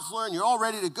your counselor and you're all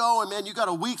ready to go, and man, you got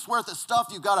a week's worth of stuff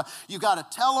you got to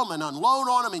tell them and unload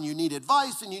on them, and you need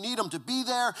advice and you need them to be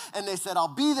there, and they said,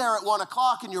 I'll be there at 1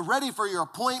 o'clock, and you're ready for your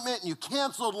appointment, and you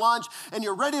canceled lunch, and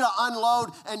you're ready to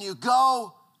unload, and you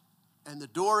go, and the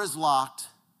door is locked,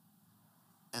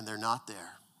 and they're not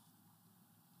there.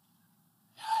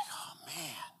 You're like, oh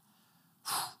man,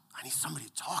 I need somebody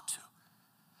to talk to.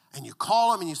 And you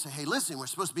call them and you say, hey, listen, we're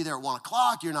supposed to be there at 1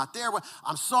 o'clock. You're not there. Well,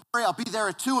 I'm sorry, I'll be there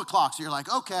at 2 o'clock. So you're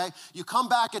like, okay. You come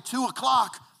back at 2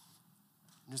 o'clock.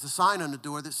 And there's a sign on the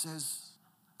door that says,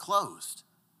 closed.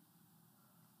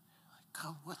 Like,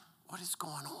 what is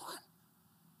going on?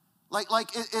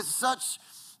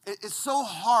 It's so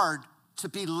hard to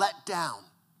be let down.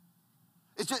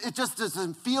 It just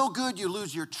doesn't feel good. You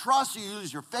lose your trust. You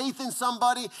lose your faith in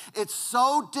somebody. It's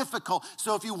so difficult.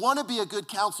 So if you want to be a good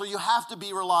counselor, you have to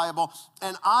be reliable.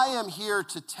 And I am here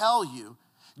to tell you,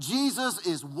 Jesus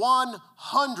is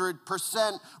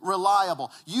 100%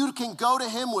 reliable. You can go to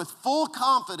him with full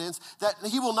confidence that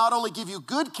he will not only give you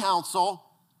good counsel,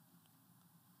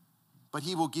 but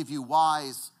he will give you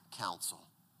wise counsel.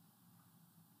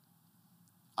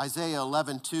 Isaiah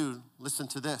 11:2, listen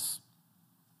to this.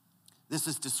 This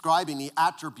is describing the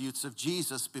attributes of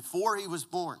Jesus before he was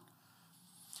born.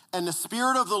 And the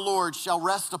Spirit of the Lord shall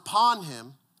rest upon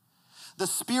him, the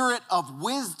Spirit of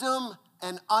wisdom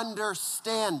and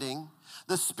understanding,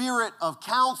 the Spirit of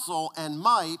counsel and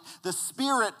might, the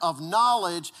Spirit of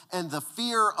knowledge and the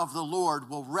fear of the Lord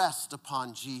will rest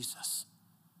upon Jesus.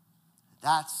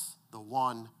 That's the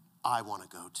one I want to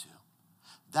go to.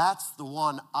 That's the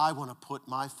one I want to put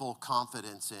my full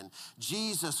confidence in.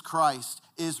 Jesus Christ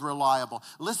is reliable.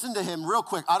 Listen to him real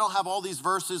quick. I don't have all these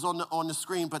verses on the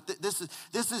screen, but this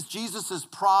is Jesus'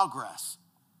 progress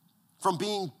from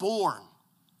being born.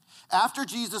 After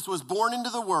Jesus was born into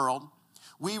the world,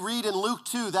 we read in Luke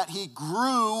 2 that he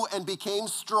grew and became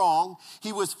strong.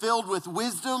 He was filled with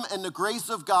wisdom, and the grace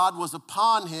of God was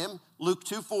upon him, Luke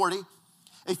 2:40.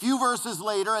 A few verses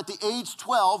later, at the age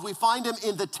 12, we find him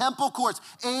in the temple courts.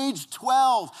 Age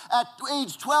 12. At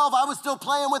age 12, I was still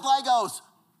playing with Legos.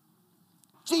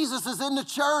 Jesus is in the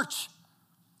church.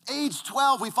 Age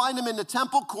 12, we find him in the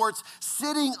temple courts,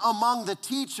 sitting among the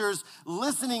teachers,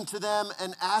 listening to them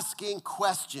and asking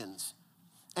questions.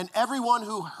 And everyone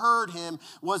who heard him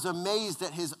was amazed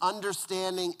at his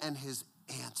understanding and his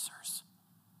answers.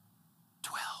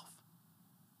 12.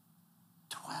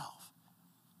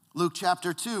 Luke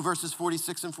chapter 2, verses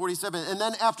 46 and 47. And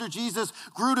then after Jesus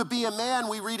grew to be a man,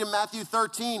 we read in Matthew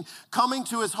 13, coming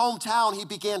to his hometown, he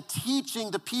began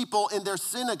teaching the people in their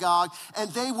synagogue, and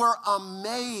they were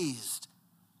amazed.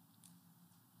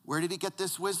 Where did he get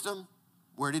this wisdom?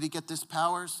 Where did he get this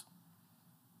powers?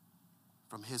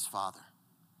 From his Father.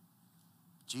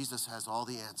 Jesus has all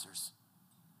the answers.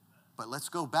 But let's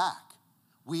go back.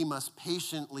 We must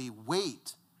patiently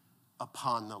wait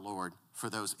upon the Lord for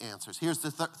those answers. Here's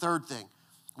the third thing.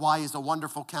 Why he's a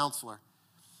wonderful counselor.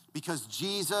 Because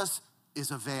Jesus is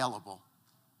available.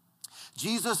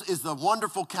 Jesus is the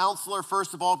wonderful counselor,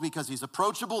 first of all, because he's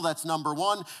approachable. That's number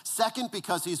one. Second,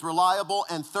 because he's reliable.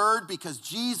 And third, because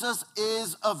Jesus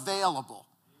is available.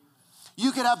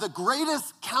 You could have the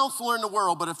greatest counselor in the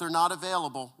world, but if they're not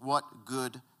available, what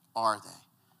good are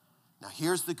they? Now,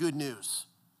 here's the good news.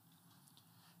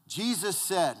 Jesus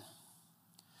said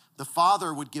the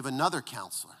Father would give another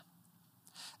counselor.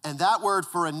 And that word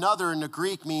for another in the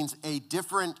Greek means a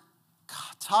different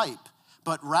type.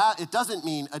 But it doesn't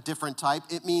mean a different type.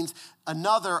 It means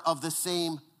another of the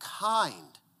same kind.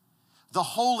 The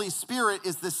Holy Spirit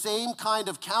is the same kind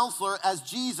of counselor as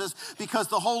Jesus, because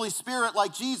the Holy Spirit,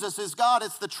 like Jesus, is God.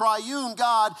 It's the triune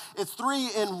God. It's 3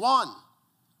 in 1.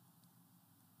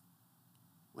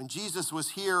 When Jesus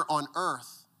was here on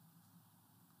earth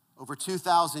over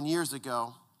 2,000 years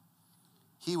ago,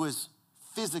 he was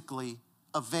physically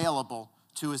available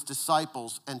to his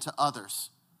disciples and to others.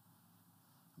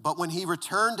 But when he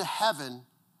returned to heaven,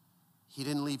 he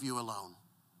didn't leave you alone.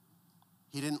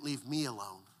 He didn't leave me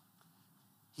alone.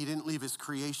 He didn't leave his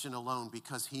creation alone,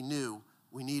 because he knew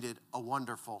we needed a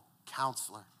wonderful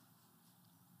counselor.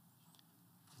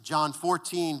 John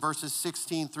 14, verses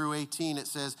 16 through 18, it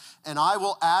says, and I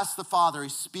will ask the Father,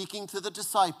 he's speaking to the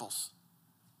disciples,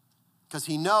 because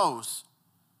he knows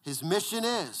his mission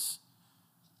is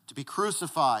to be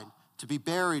crucified, to be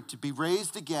buried, to be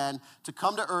raised again, to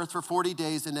come to earth for 40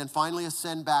 days, and then finally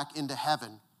ascend back into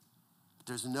heaven. But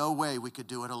there's no way we could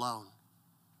do it alone.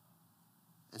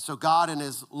 And so God, in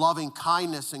his loving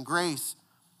kindness and grace,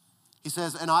 he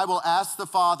says, and I will ask the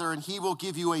Father, and he will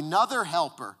give you another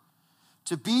helper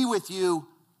to be with you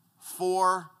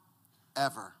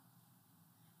forever.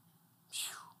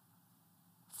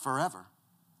 forever.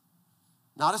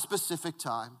 Not a specific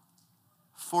time,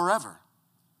 forever.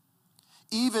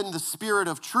 Even the Spirit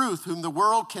of truth, whom the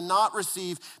world cannot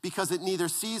receive because it neither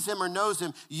sees him or knows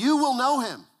him, you will know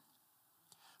him,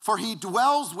 for he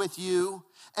dwells with you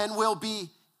and will be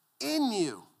in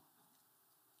you.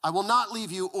 I will not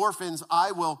leave you orphans,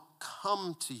 I will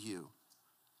come to you.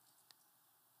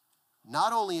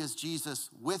 Not only is Jesus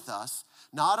with us,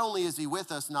 not only is he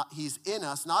with us, he's in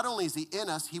us, not only is he in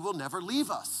us, he will never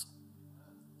leave us.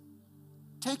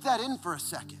 Take that in for a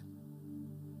second.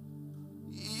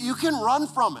 You can run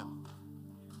from him.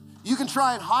 You can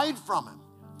try and hide from him.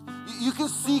 You can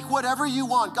seek whatever you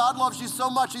want. God loves you so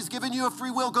much, he's given you a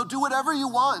free will. Go do whatever you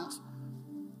want.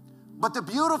 But the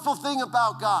beautiful thing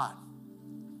about God,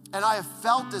 and I have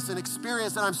felt this and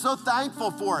experienced, and I'm so thankful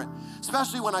for it,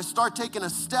 especially when I start taking a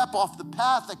step off the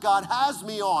path that God has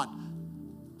me on,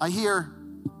 I hear,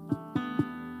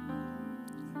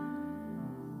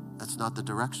 that's not the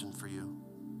direction for you.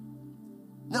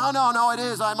 No, it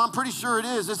is. I'm pretty sure it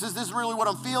is. This is really what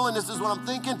I'm feeling. This is what I'm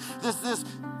thinking.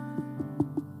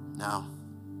 No,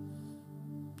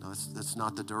 that's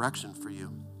not the direction for you.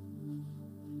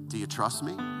 Do you trust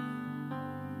me?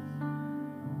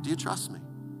 Do you trust me?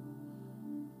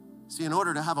 See, in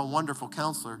order to have a wonderful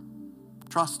counselor,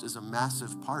 trust is a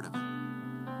massive part of it.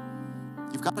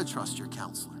 You've got to trust your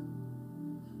counselor.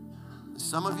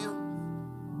 Some of you,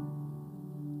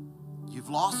 you've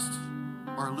lost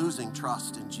or losing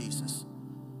trust in Jesus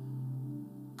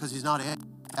because he's not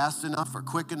fast enough or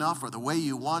quick enough or the way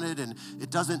you want it, and it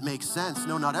doesn't make sense.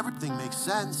 No, not everything makes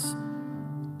sense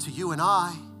to you and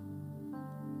I.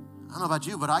 I don't know about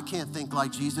you, but I can't think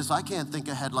like Jesus. I can't think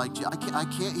ahead like Jesus.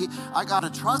 I got to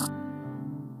trust.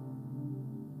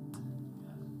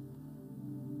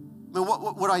 I mean,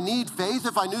 would I need faith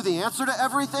if I knew the answer to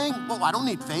everything? Well, I don't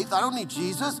need faith. I don't need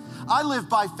Jesus. I live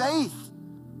by faith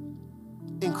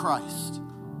in Christ.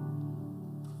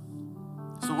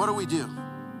 So what do?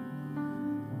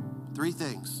 3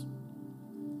 things.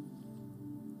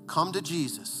 Come to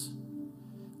Jesus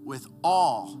with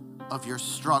all of your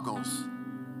struggles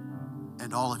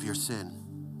and all of your sin.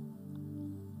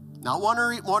 Not one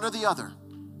or the other.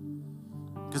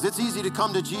 Because it's easy to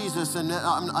come to Jesus and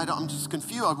I'm just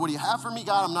confused. What do you have for me,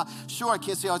 God? I'm not sure. I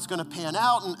can't see how it's going to pan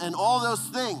out and all those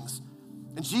things.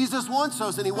 And Jesus wants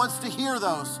those and he wants to hear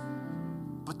those.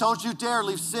 But don't you dare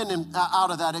leave sin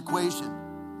out of that equation.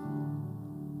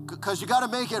 Because you got to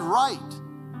make it right.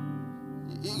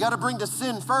 You got to bring the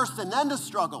sin first and then the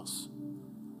struggles.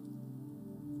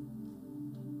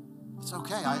 It's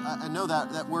okay. I know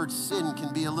that word sin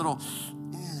can be a little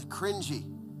cringy.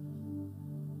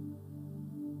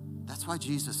 That's why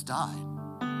Jesus died.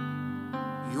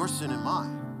 Your sin and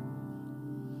mine.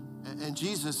 And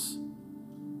Jesus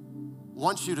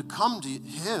wants you to come to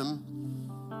him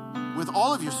with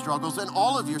all of your struggles and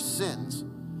all of your sins.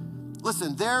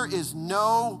 Listen, there is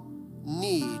no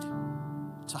need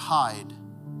to hide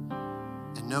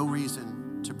and no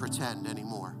reason to pretend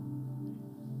anymore.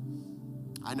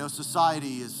 I know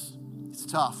society it's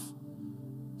tough.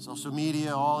 Social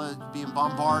media, all it being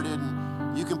bombarded,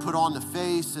 and you can put on the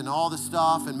face and all the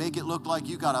stuff and make it look like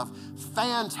you got a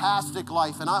fantastic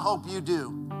life, and I hope you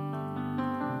do.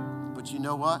 But you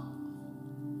know what?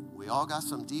 We all got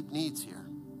some deep needs here.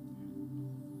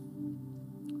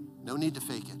 No need to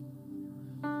fake it.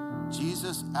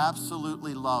 Jesus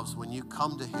absolutely loves when you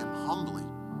come to him humbly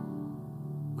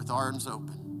with arms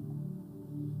open.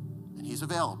 And he's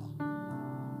available.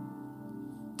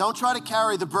 Don't try to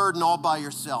carry the burden all by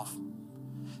yourself.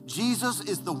 Jesus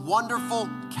is the wonderful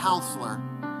counselor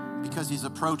because he's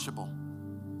approachable.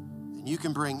 And you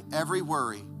can bring every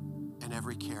worry and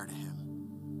every care to him.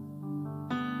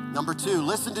 Number 2,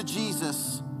 listen to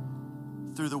Jesus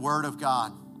through the Word of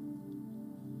God.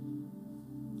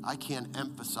 I can't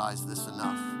emphasize this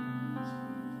enough.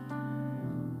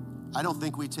 I don't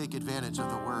think we take advantage of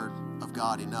the Word of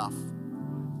God enough.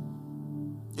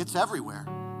 It's everywhere.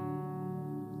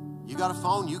 You got a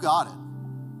phone, you got it.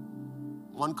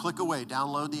 One click away,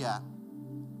 download the app.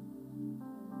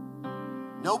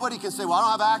 Nobody can say, well, I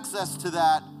don't have access to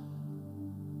that.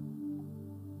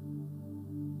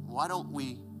 Why don't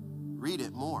we read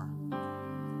it more?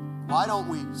 Why don't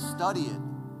we study it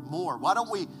more? Why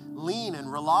don't we lean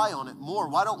and rely on it more?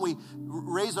 Why don't we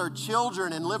raise our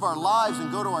children and live our lives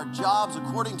and go to our jobs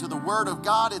according to the Word of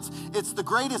God? It's the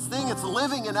greatest thing. It's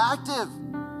living and active.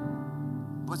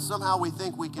 But somehow we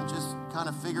think we can just kind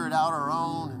of figure it out our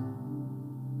own.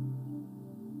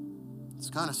 It's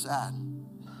kind of sad.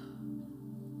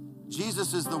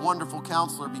 Jesus is the wonderful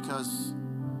counselor because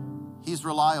he's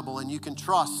reliable and you can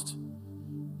trust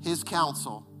his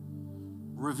counsel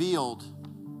revealed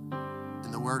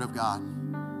and the Word of God.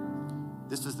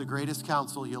 This is the greatest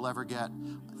counsel you'll ever get.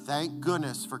 Thank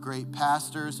goodness for great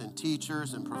pastors and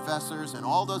teachers and professors and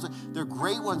all those. There are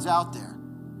great ones out there.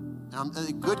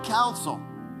 And good counsel.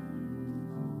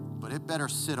 But it better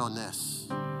sit on this.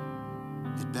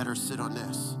 It better sit on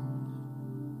this.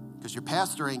 Because your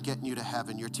pastor ain't getting you to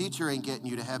heaven. Your teacher ain't getting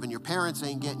you to heaven. Your parents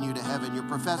ain't getting you to heaven. Your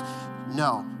professor.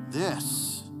 No,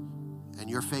 this and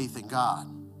your faith in God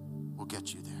will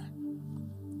get you there.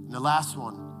 And the last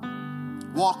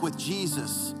one, walk with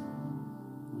Jesus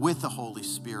with the Holy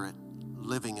Spirit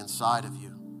living inside of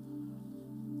you.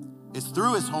 It's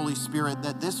through his Holy Spirit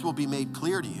that this will be made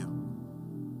clear to you.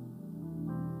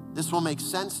 This will make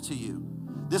sense to you.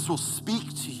 This will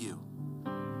speak to you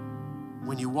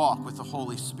when you walk with the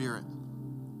Holy Spirit.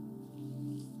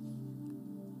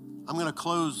 I'm going to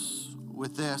close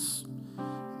with this.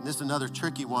 And this is another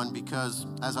tricky one because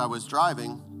as I was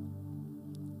driving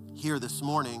here this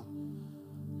morning,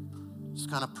 just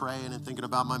kind of praying and thinking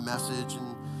about my message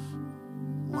and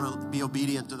want to be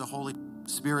obedient to the Holy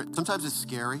Spirit. Sometimes it's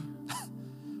scary,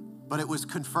 but it was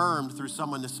confirmed through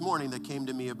someone this morning that came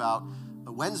to me about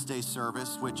a Wednesday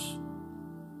service, which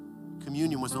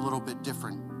communion was a little bit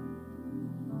different.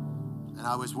 And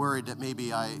I was worried that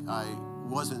maybe I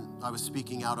was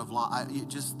speaking out of line.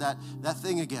 Just that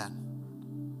thing again.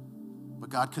 But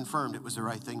God confirmed it was the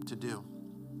right thing to do.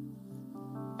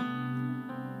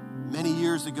 Many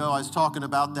years ago, I was talking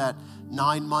about that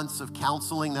 9 months of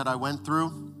counseling that I went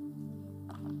through.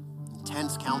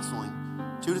 Intense counseling,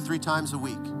 2 to 3 times a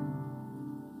week.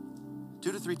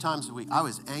 2 to 3 times a week. I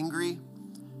was angry.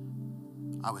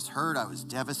 I was hurt. I was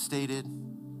devastated.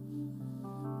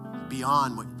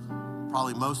 Beyond what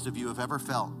probably most of you have ever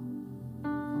felt.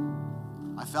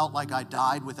 I felt like I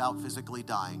died without physically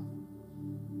dying.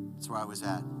 That's where I was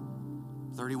at.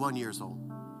 31 years old.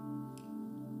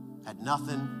 Had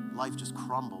nothing. Life just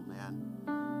crumbled, man.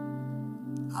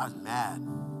 I was mad.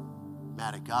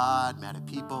 Mad at God, mad at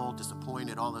people,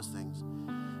 disappointed, all those things.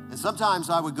 And sometimes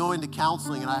I would go into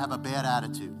counseling and I have a bad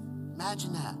attitude.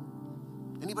 Imagine that.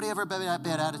 Anybody ever have a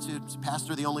bad attitude? Is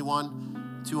pastor the only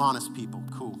one? 2 honest people.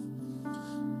 Cool.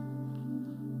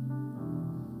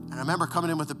 And I remember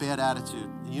coming in with a bad attitude.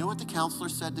 And you know what the counselor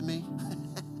said to me?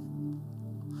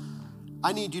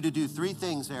 I need you to do 3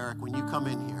 things, Eric, when you come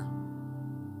in here.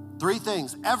 3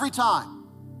 things every time.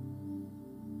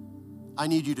 I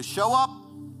need you to show up.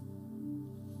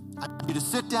 I need you to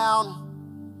sit down.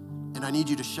 And I need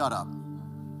you to shut up.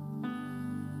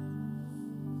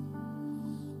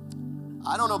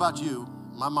 I don't know about you.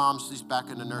 My mom, she's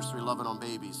back in the nursery loving on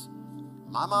babies.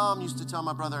 My mom used to tell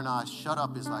my brother and I, shut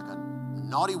up is like a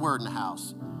naughty word in the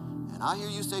house. And I hear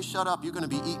you say shut up, you're going to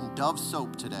be eating Dove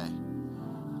soap today.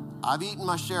 I've eaten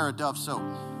my share of Dove soap.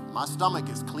 My stomach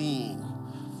is clean.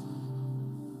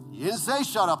 You didn't say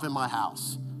shut up in my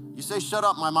house. You say shut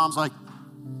up, my mom's like,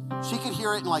 she could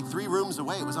hear it in like 3 rooms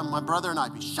away. It was on my brother and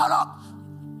I'd be, shut up.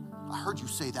 I heard you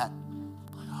say that.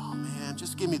 I'm like, oh man,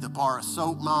 just give me the bar of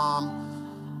soap, Mom.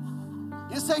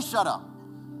 You didn't say shut up.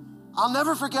 I'll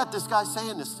never forget this guy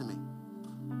saying this to me.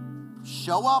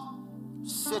 Show up,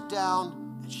 sit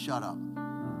down, and shut up.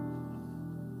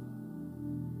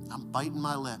 I'm biting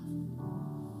my lip.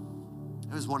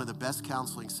 It was one of the best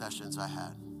counseling sessions I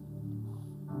had.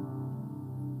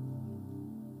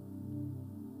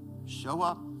 Show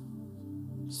up,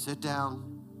 sit down,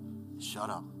 shut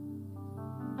up.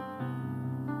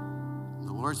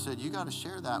 The Lord said, you got to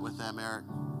share that with them, Eric.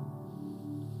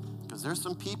 Because there's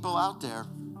some people out there,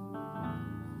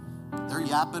 they're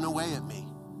yapping away at me.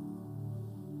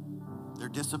 They're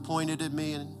disappointed in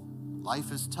me and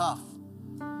life is tough.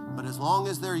 But as long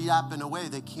as they're yapping away,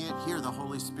 they can't hear the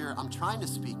Holy Spirit. I'm trying to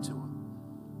speak to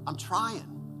them. I'm trying,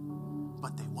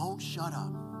 but they won't shut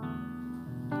up.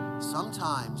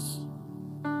 Sometimes,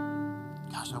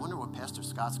 gosh, I wonder what Pastor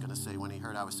Scott's going to say when he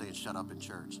heard I was saying shut up in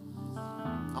church.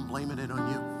 I'm blaming it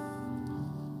on you.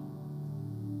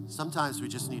 Sometimes we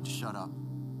just need to shut up.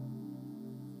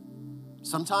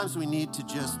 Sometimes we need to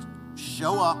just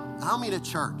show up. I don't mean at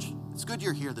church. It's good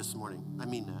you're here this morning. I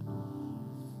mean that.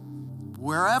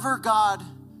 Wherever God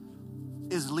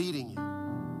is leading you.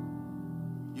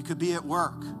 You could be at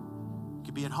work. You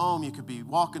could be at home. You could be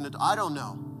walking. I don't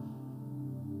know.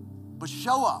 But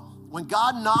show up. When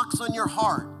God knocks on your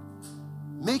heart,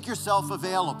 make yourself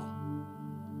available.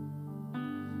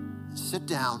 Sit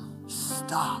down.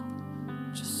 Stop.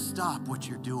 Just stop what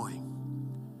you're doing.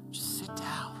 Just sit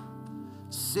down.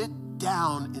 Sit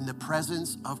down in the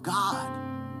presence of God.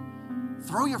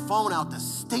 Throw your phone out the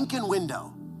stinking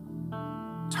window.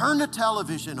 Turn the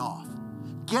television off.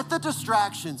 Get the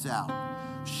distractions out.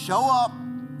 Show up,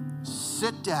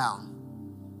 sit down,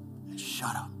 and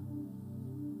shut up.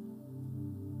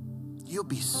 You'll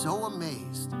be so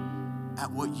amazed at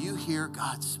what you hear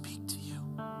God speak to you.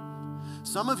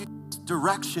 Some of you,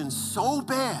 direction so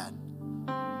bad,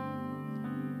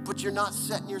 but you're not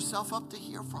setting yourself up to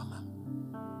hear from him.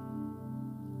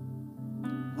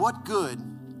 What good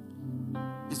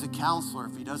is a counselor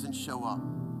if he doesn't show up?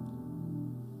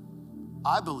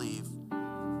 I believe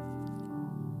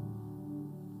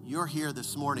you're here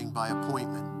this morning by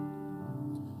appointment.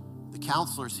 The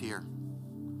counselor's here.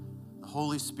 The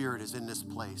Holy Spirit is in this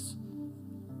place.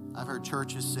 I've heard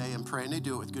churches say and pray, and they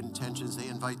do it with good intentions. They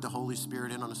invite the Holy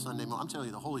Spirit in on a Sunday morning. I'm telling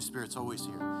you, the Holy Spirit's always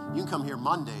here. You can come here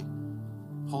Monday.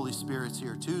 Holy Spirit's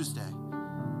here Tuesday.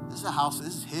 This is a house,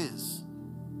 this is his.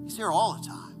 He's here all the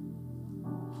time.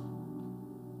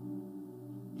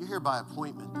 You're here by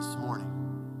appointment this morning.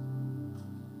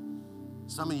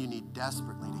 Some of you need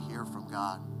desperately to hear from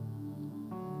God.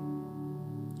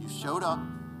 You showed up,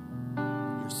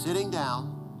 you're sitting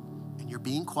down, and you're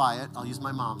being quiet. I'll use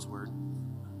my mom's word.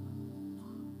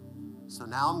 So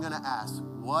now I'm going to ask,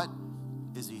 what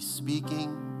is he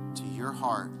speaking to your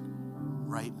heart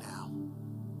right now?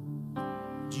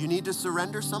 Do you need to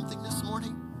surrender something this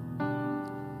morning?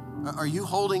 Are you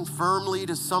holding firmly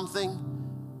to something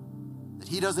that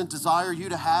he doesn't desire you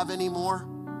to have anymore?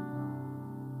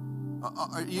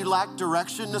 You lack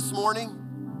direction this morning?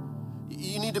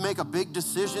 You need to make a big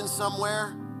decision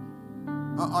somewhere?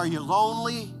 Are you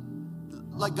lonely?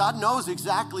 Like, God knows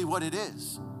exactly what it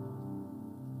is.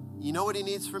 You know what he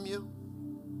needs from you?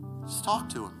 Just talk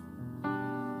to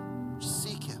him. Just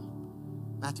seek him.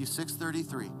 Matthew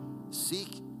 6:33.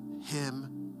 Seek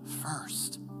him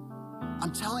first.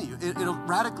 I'm telling you, it'll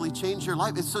radically change your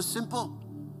life. It's so simple.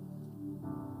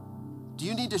 Do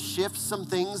you need to shift some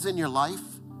things in your life?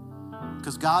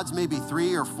 Because God's maybe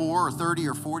 3 or 4 or 30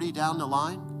 or 40 down the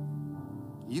line.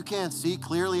 You can't see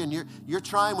clearly, and you're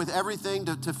trying with everything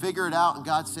to figure it out, and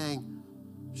God's saying,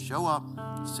 show up,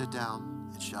 sit down,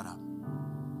 and shut up.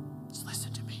 Just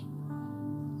listen to me.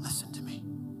 Listen to me.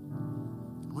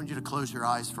 I want you to close your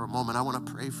eyes for a moment. I want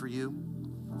to pray for you.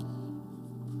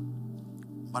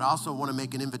 But I also want to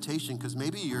make an invitation, because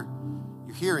maybe you're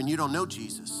here and you don't know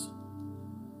Jesus.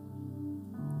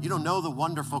 You don't know the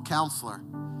wonderful counselor.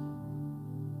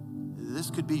 This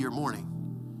could be your morning.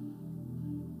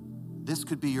 This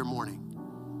could be your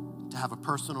morning to have a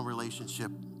personal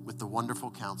relationship with the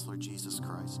wonderful counselor, Jesus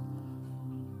Christ.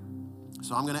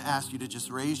 So I'm going to ask you to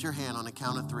just raise your hand on the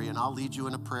count of 3, and I'll lead you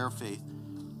in a prayer of faith.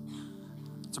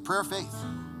 It's a prayer of faith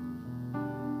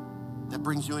that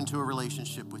brings you into a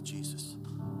relationship with Jesus.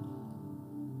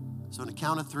 So on the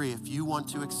count of 3, if you want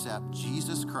to accept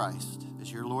Jesus Christ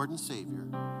as your Lord and Savior,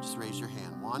 just raise your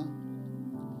hand.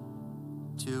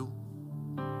 1, 2,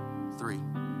 3.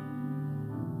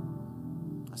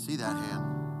 I see that hand.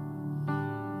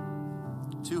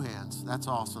 2 hands. That's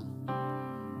awesome.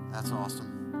 That's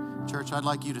awesome. Church, I'd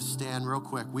like you to stand real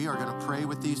quick. We are going to pray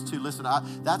with these 2. Listen,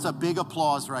 that's a big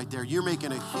applause right there. You're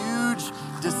making a huge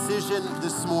decision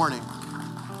this morning.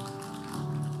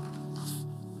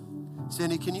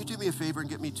 Sandy, can you do me a favor and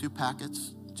get me 2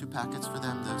 packets? 2 packets for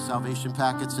them, the salvation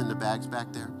packets in the bags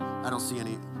back there. I don't see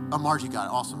any. Oh, Margie got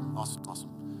it. Awesome, awesome, awesome.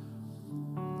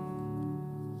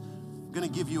 I'm going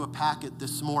to give you a packet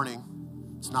this morning.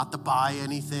 It's not to buy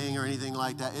anything or anything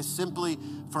like that. It's simply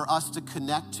for us to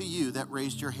connect to you that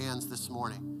raised your hands this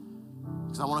morning.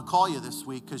 Because I want to call you this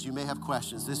week because you may have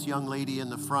questions. This young lady in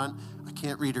the front, I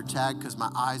can't read her tag because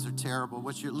my eyes are terrible.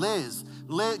 What's your, Liz?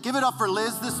 Liz, give it up for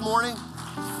Liz this morning.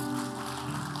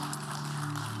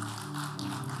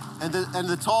 And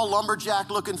the tall lumberjack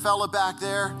looking fella back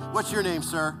there. What's your name,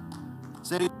 sir?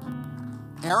 Say it.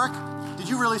 Eric? Did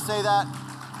you really say that?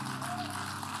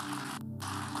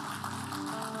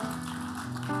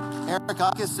 Eric,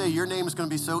 I can say your name is going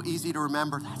to be so easy to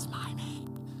remember. That's my name.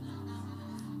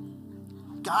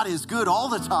 God is good all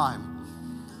the time.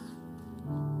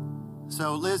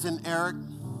 So Liz and Eric,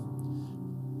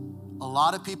 a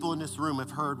lot of people in this room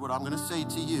have heard what I'm going to say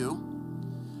to you.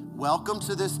 Welcome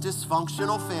to this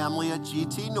dysfunctional family at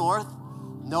GT North.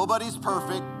 Nobody's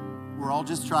perfect. We're all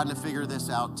just trying to figure this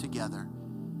out together.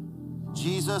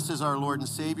 Jesus is our Lord and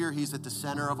Savior. He's at the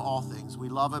center of all things. We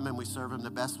love him and we serve him the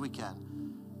best we can.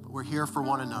 But we're here for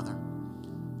one another.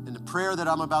 And the prayer that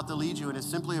I'm about to lead you in is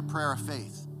simply a prayer of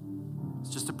faith.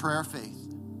 It's just a prayer of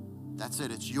faith. That's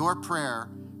it. It's your prayer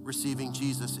receiving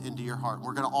Jesus into your heart.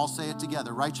 We're going to all say it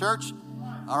together. Right, church?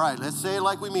 All right, let's say it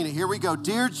like we mean it. Here we go.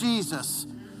 Dear Jesus,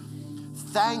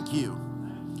 thank you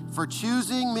for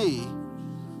choosing me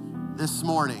this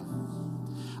morning.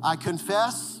 I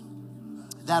confess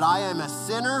that I am a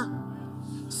sinner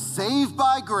saved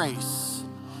by grace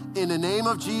in the name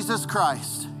of Jesus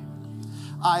Christ,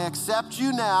 I accept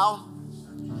you now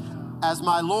as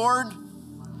my Lord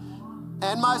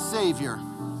and my Savior.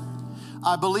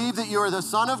 I believe that you are the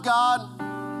Son of God.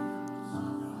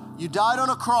 You died on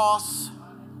a cross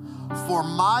for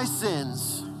my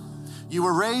sins. You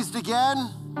were raised again,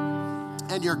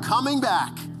 and you're coming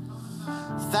back.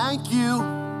 Thank you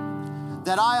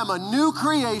that I am a new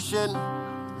creation.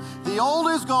 The old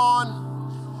is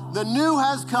gone, the new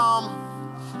has come.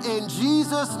 In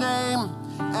Jesus' name,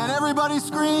 and everybody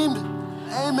screamed,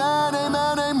 amen,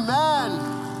 amen, amen.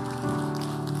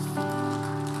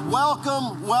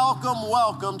 Welcome, welcome,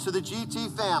 welcome to the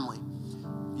GT family.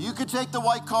 You could take the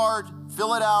white card,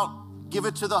 fill it out, give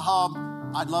it to the hub.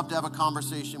 I'd love to have a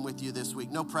conversation with you this week.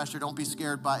 No pressure, don't be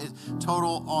scared by it.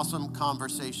 Total awesome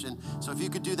conversation. So if you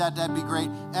could do that, that'd be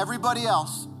great. Everybody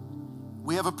else,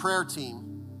 we have a prayer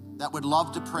team that would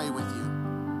love to pray with you.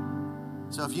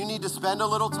 So if you need to spend a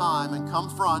little time and come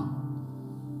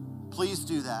front, please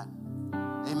do that.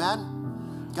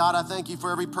 Amen. God, I thank you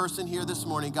for every person here this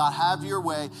morning. God, have your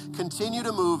way. Continue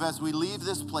to move as we leave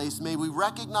this place. May we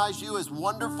recognize you as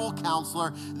wonderful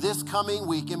counselor this coming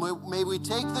week. And may we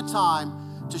take the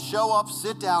time to show up,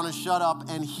 sit down, and shut up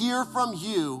and hear from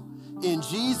you in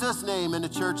Jesus' name. And the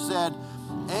church said,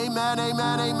 amen,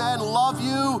 amen, amen. Love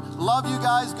you. Love you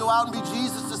guys. Go out and be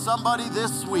Jesus to somebody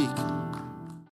this week.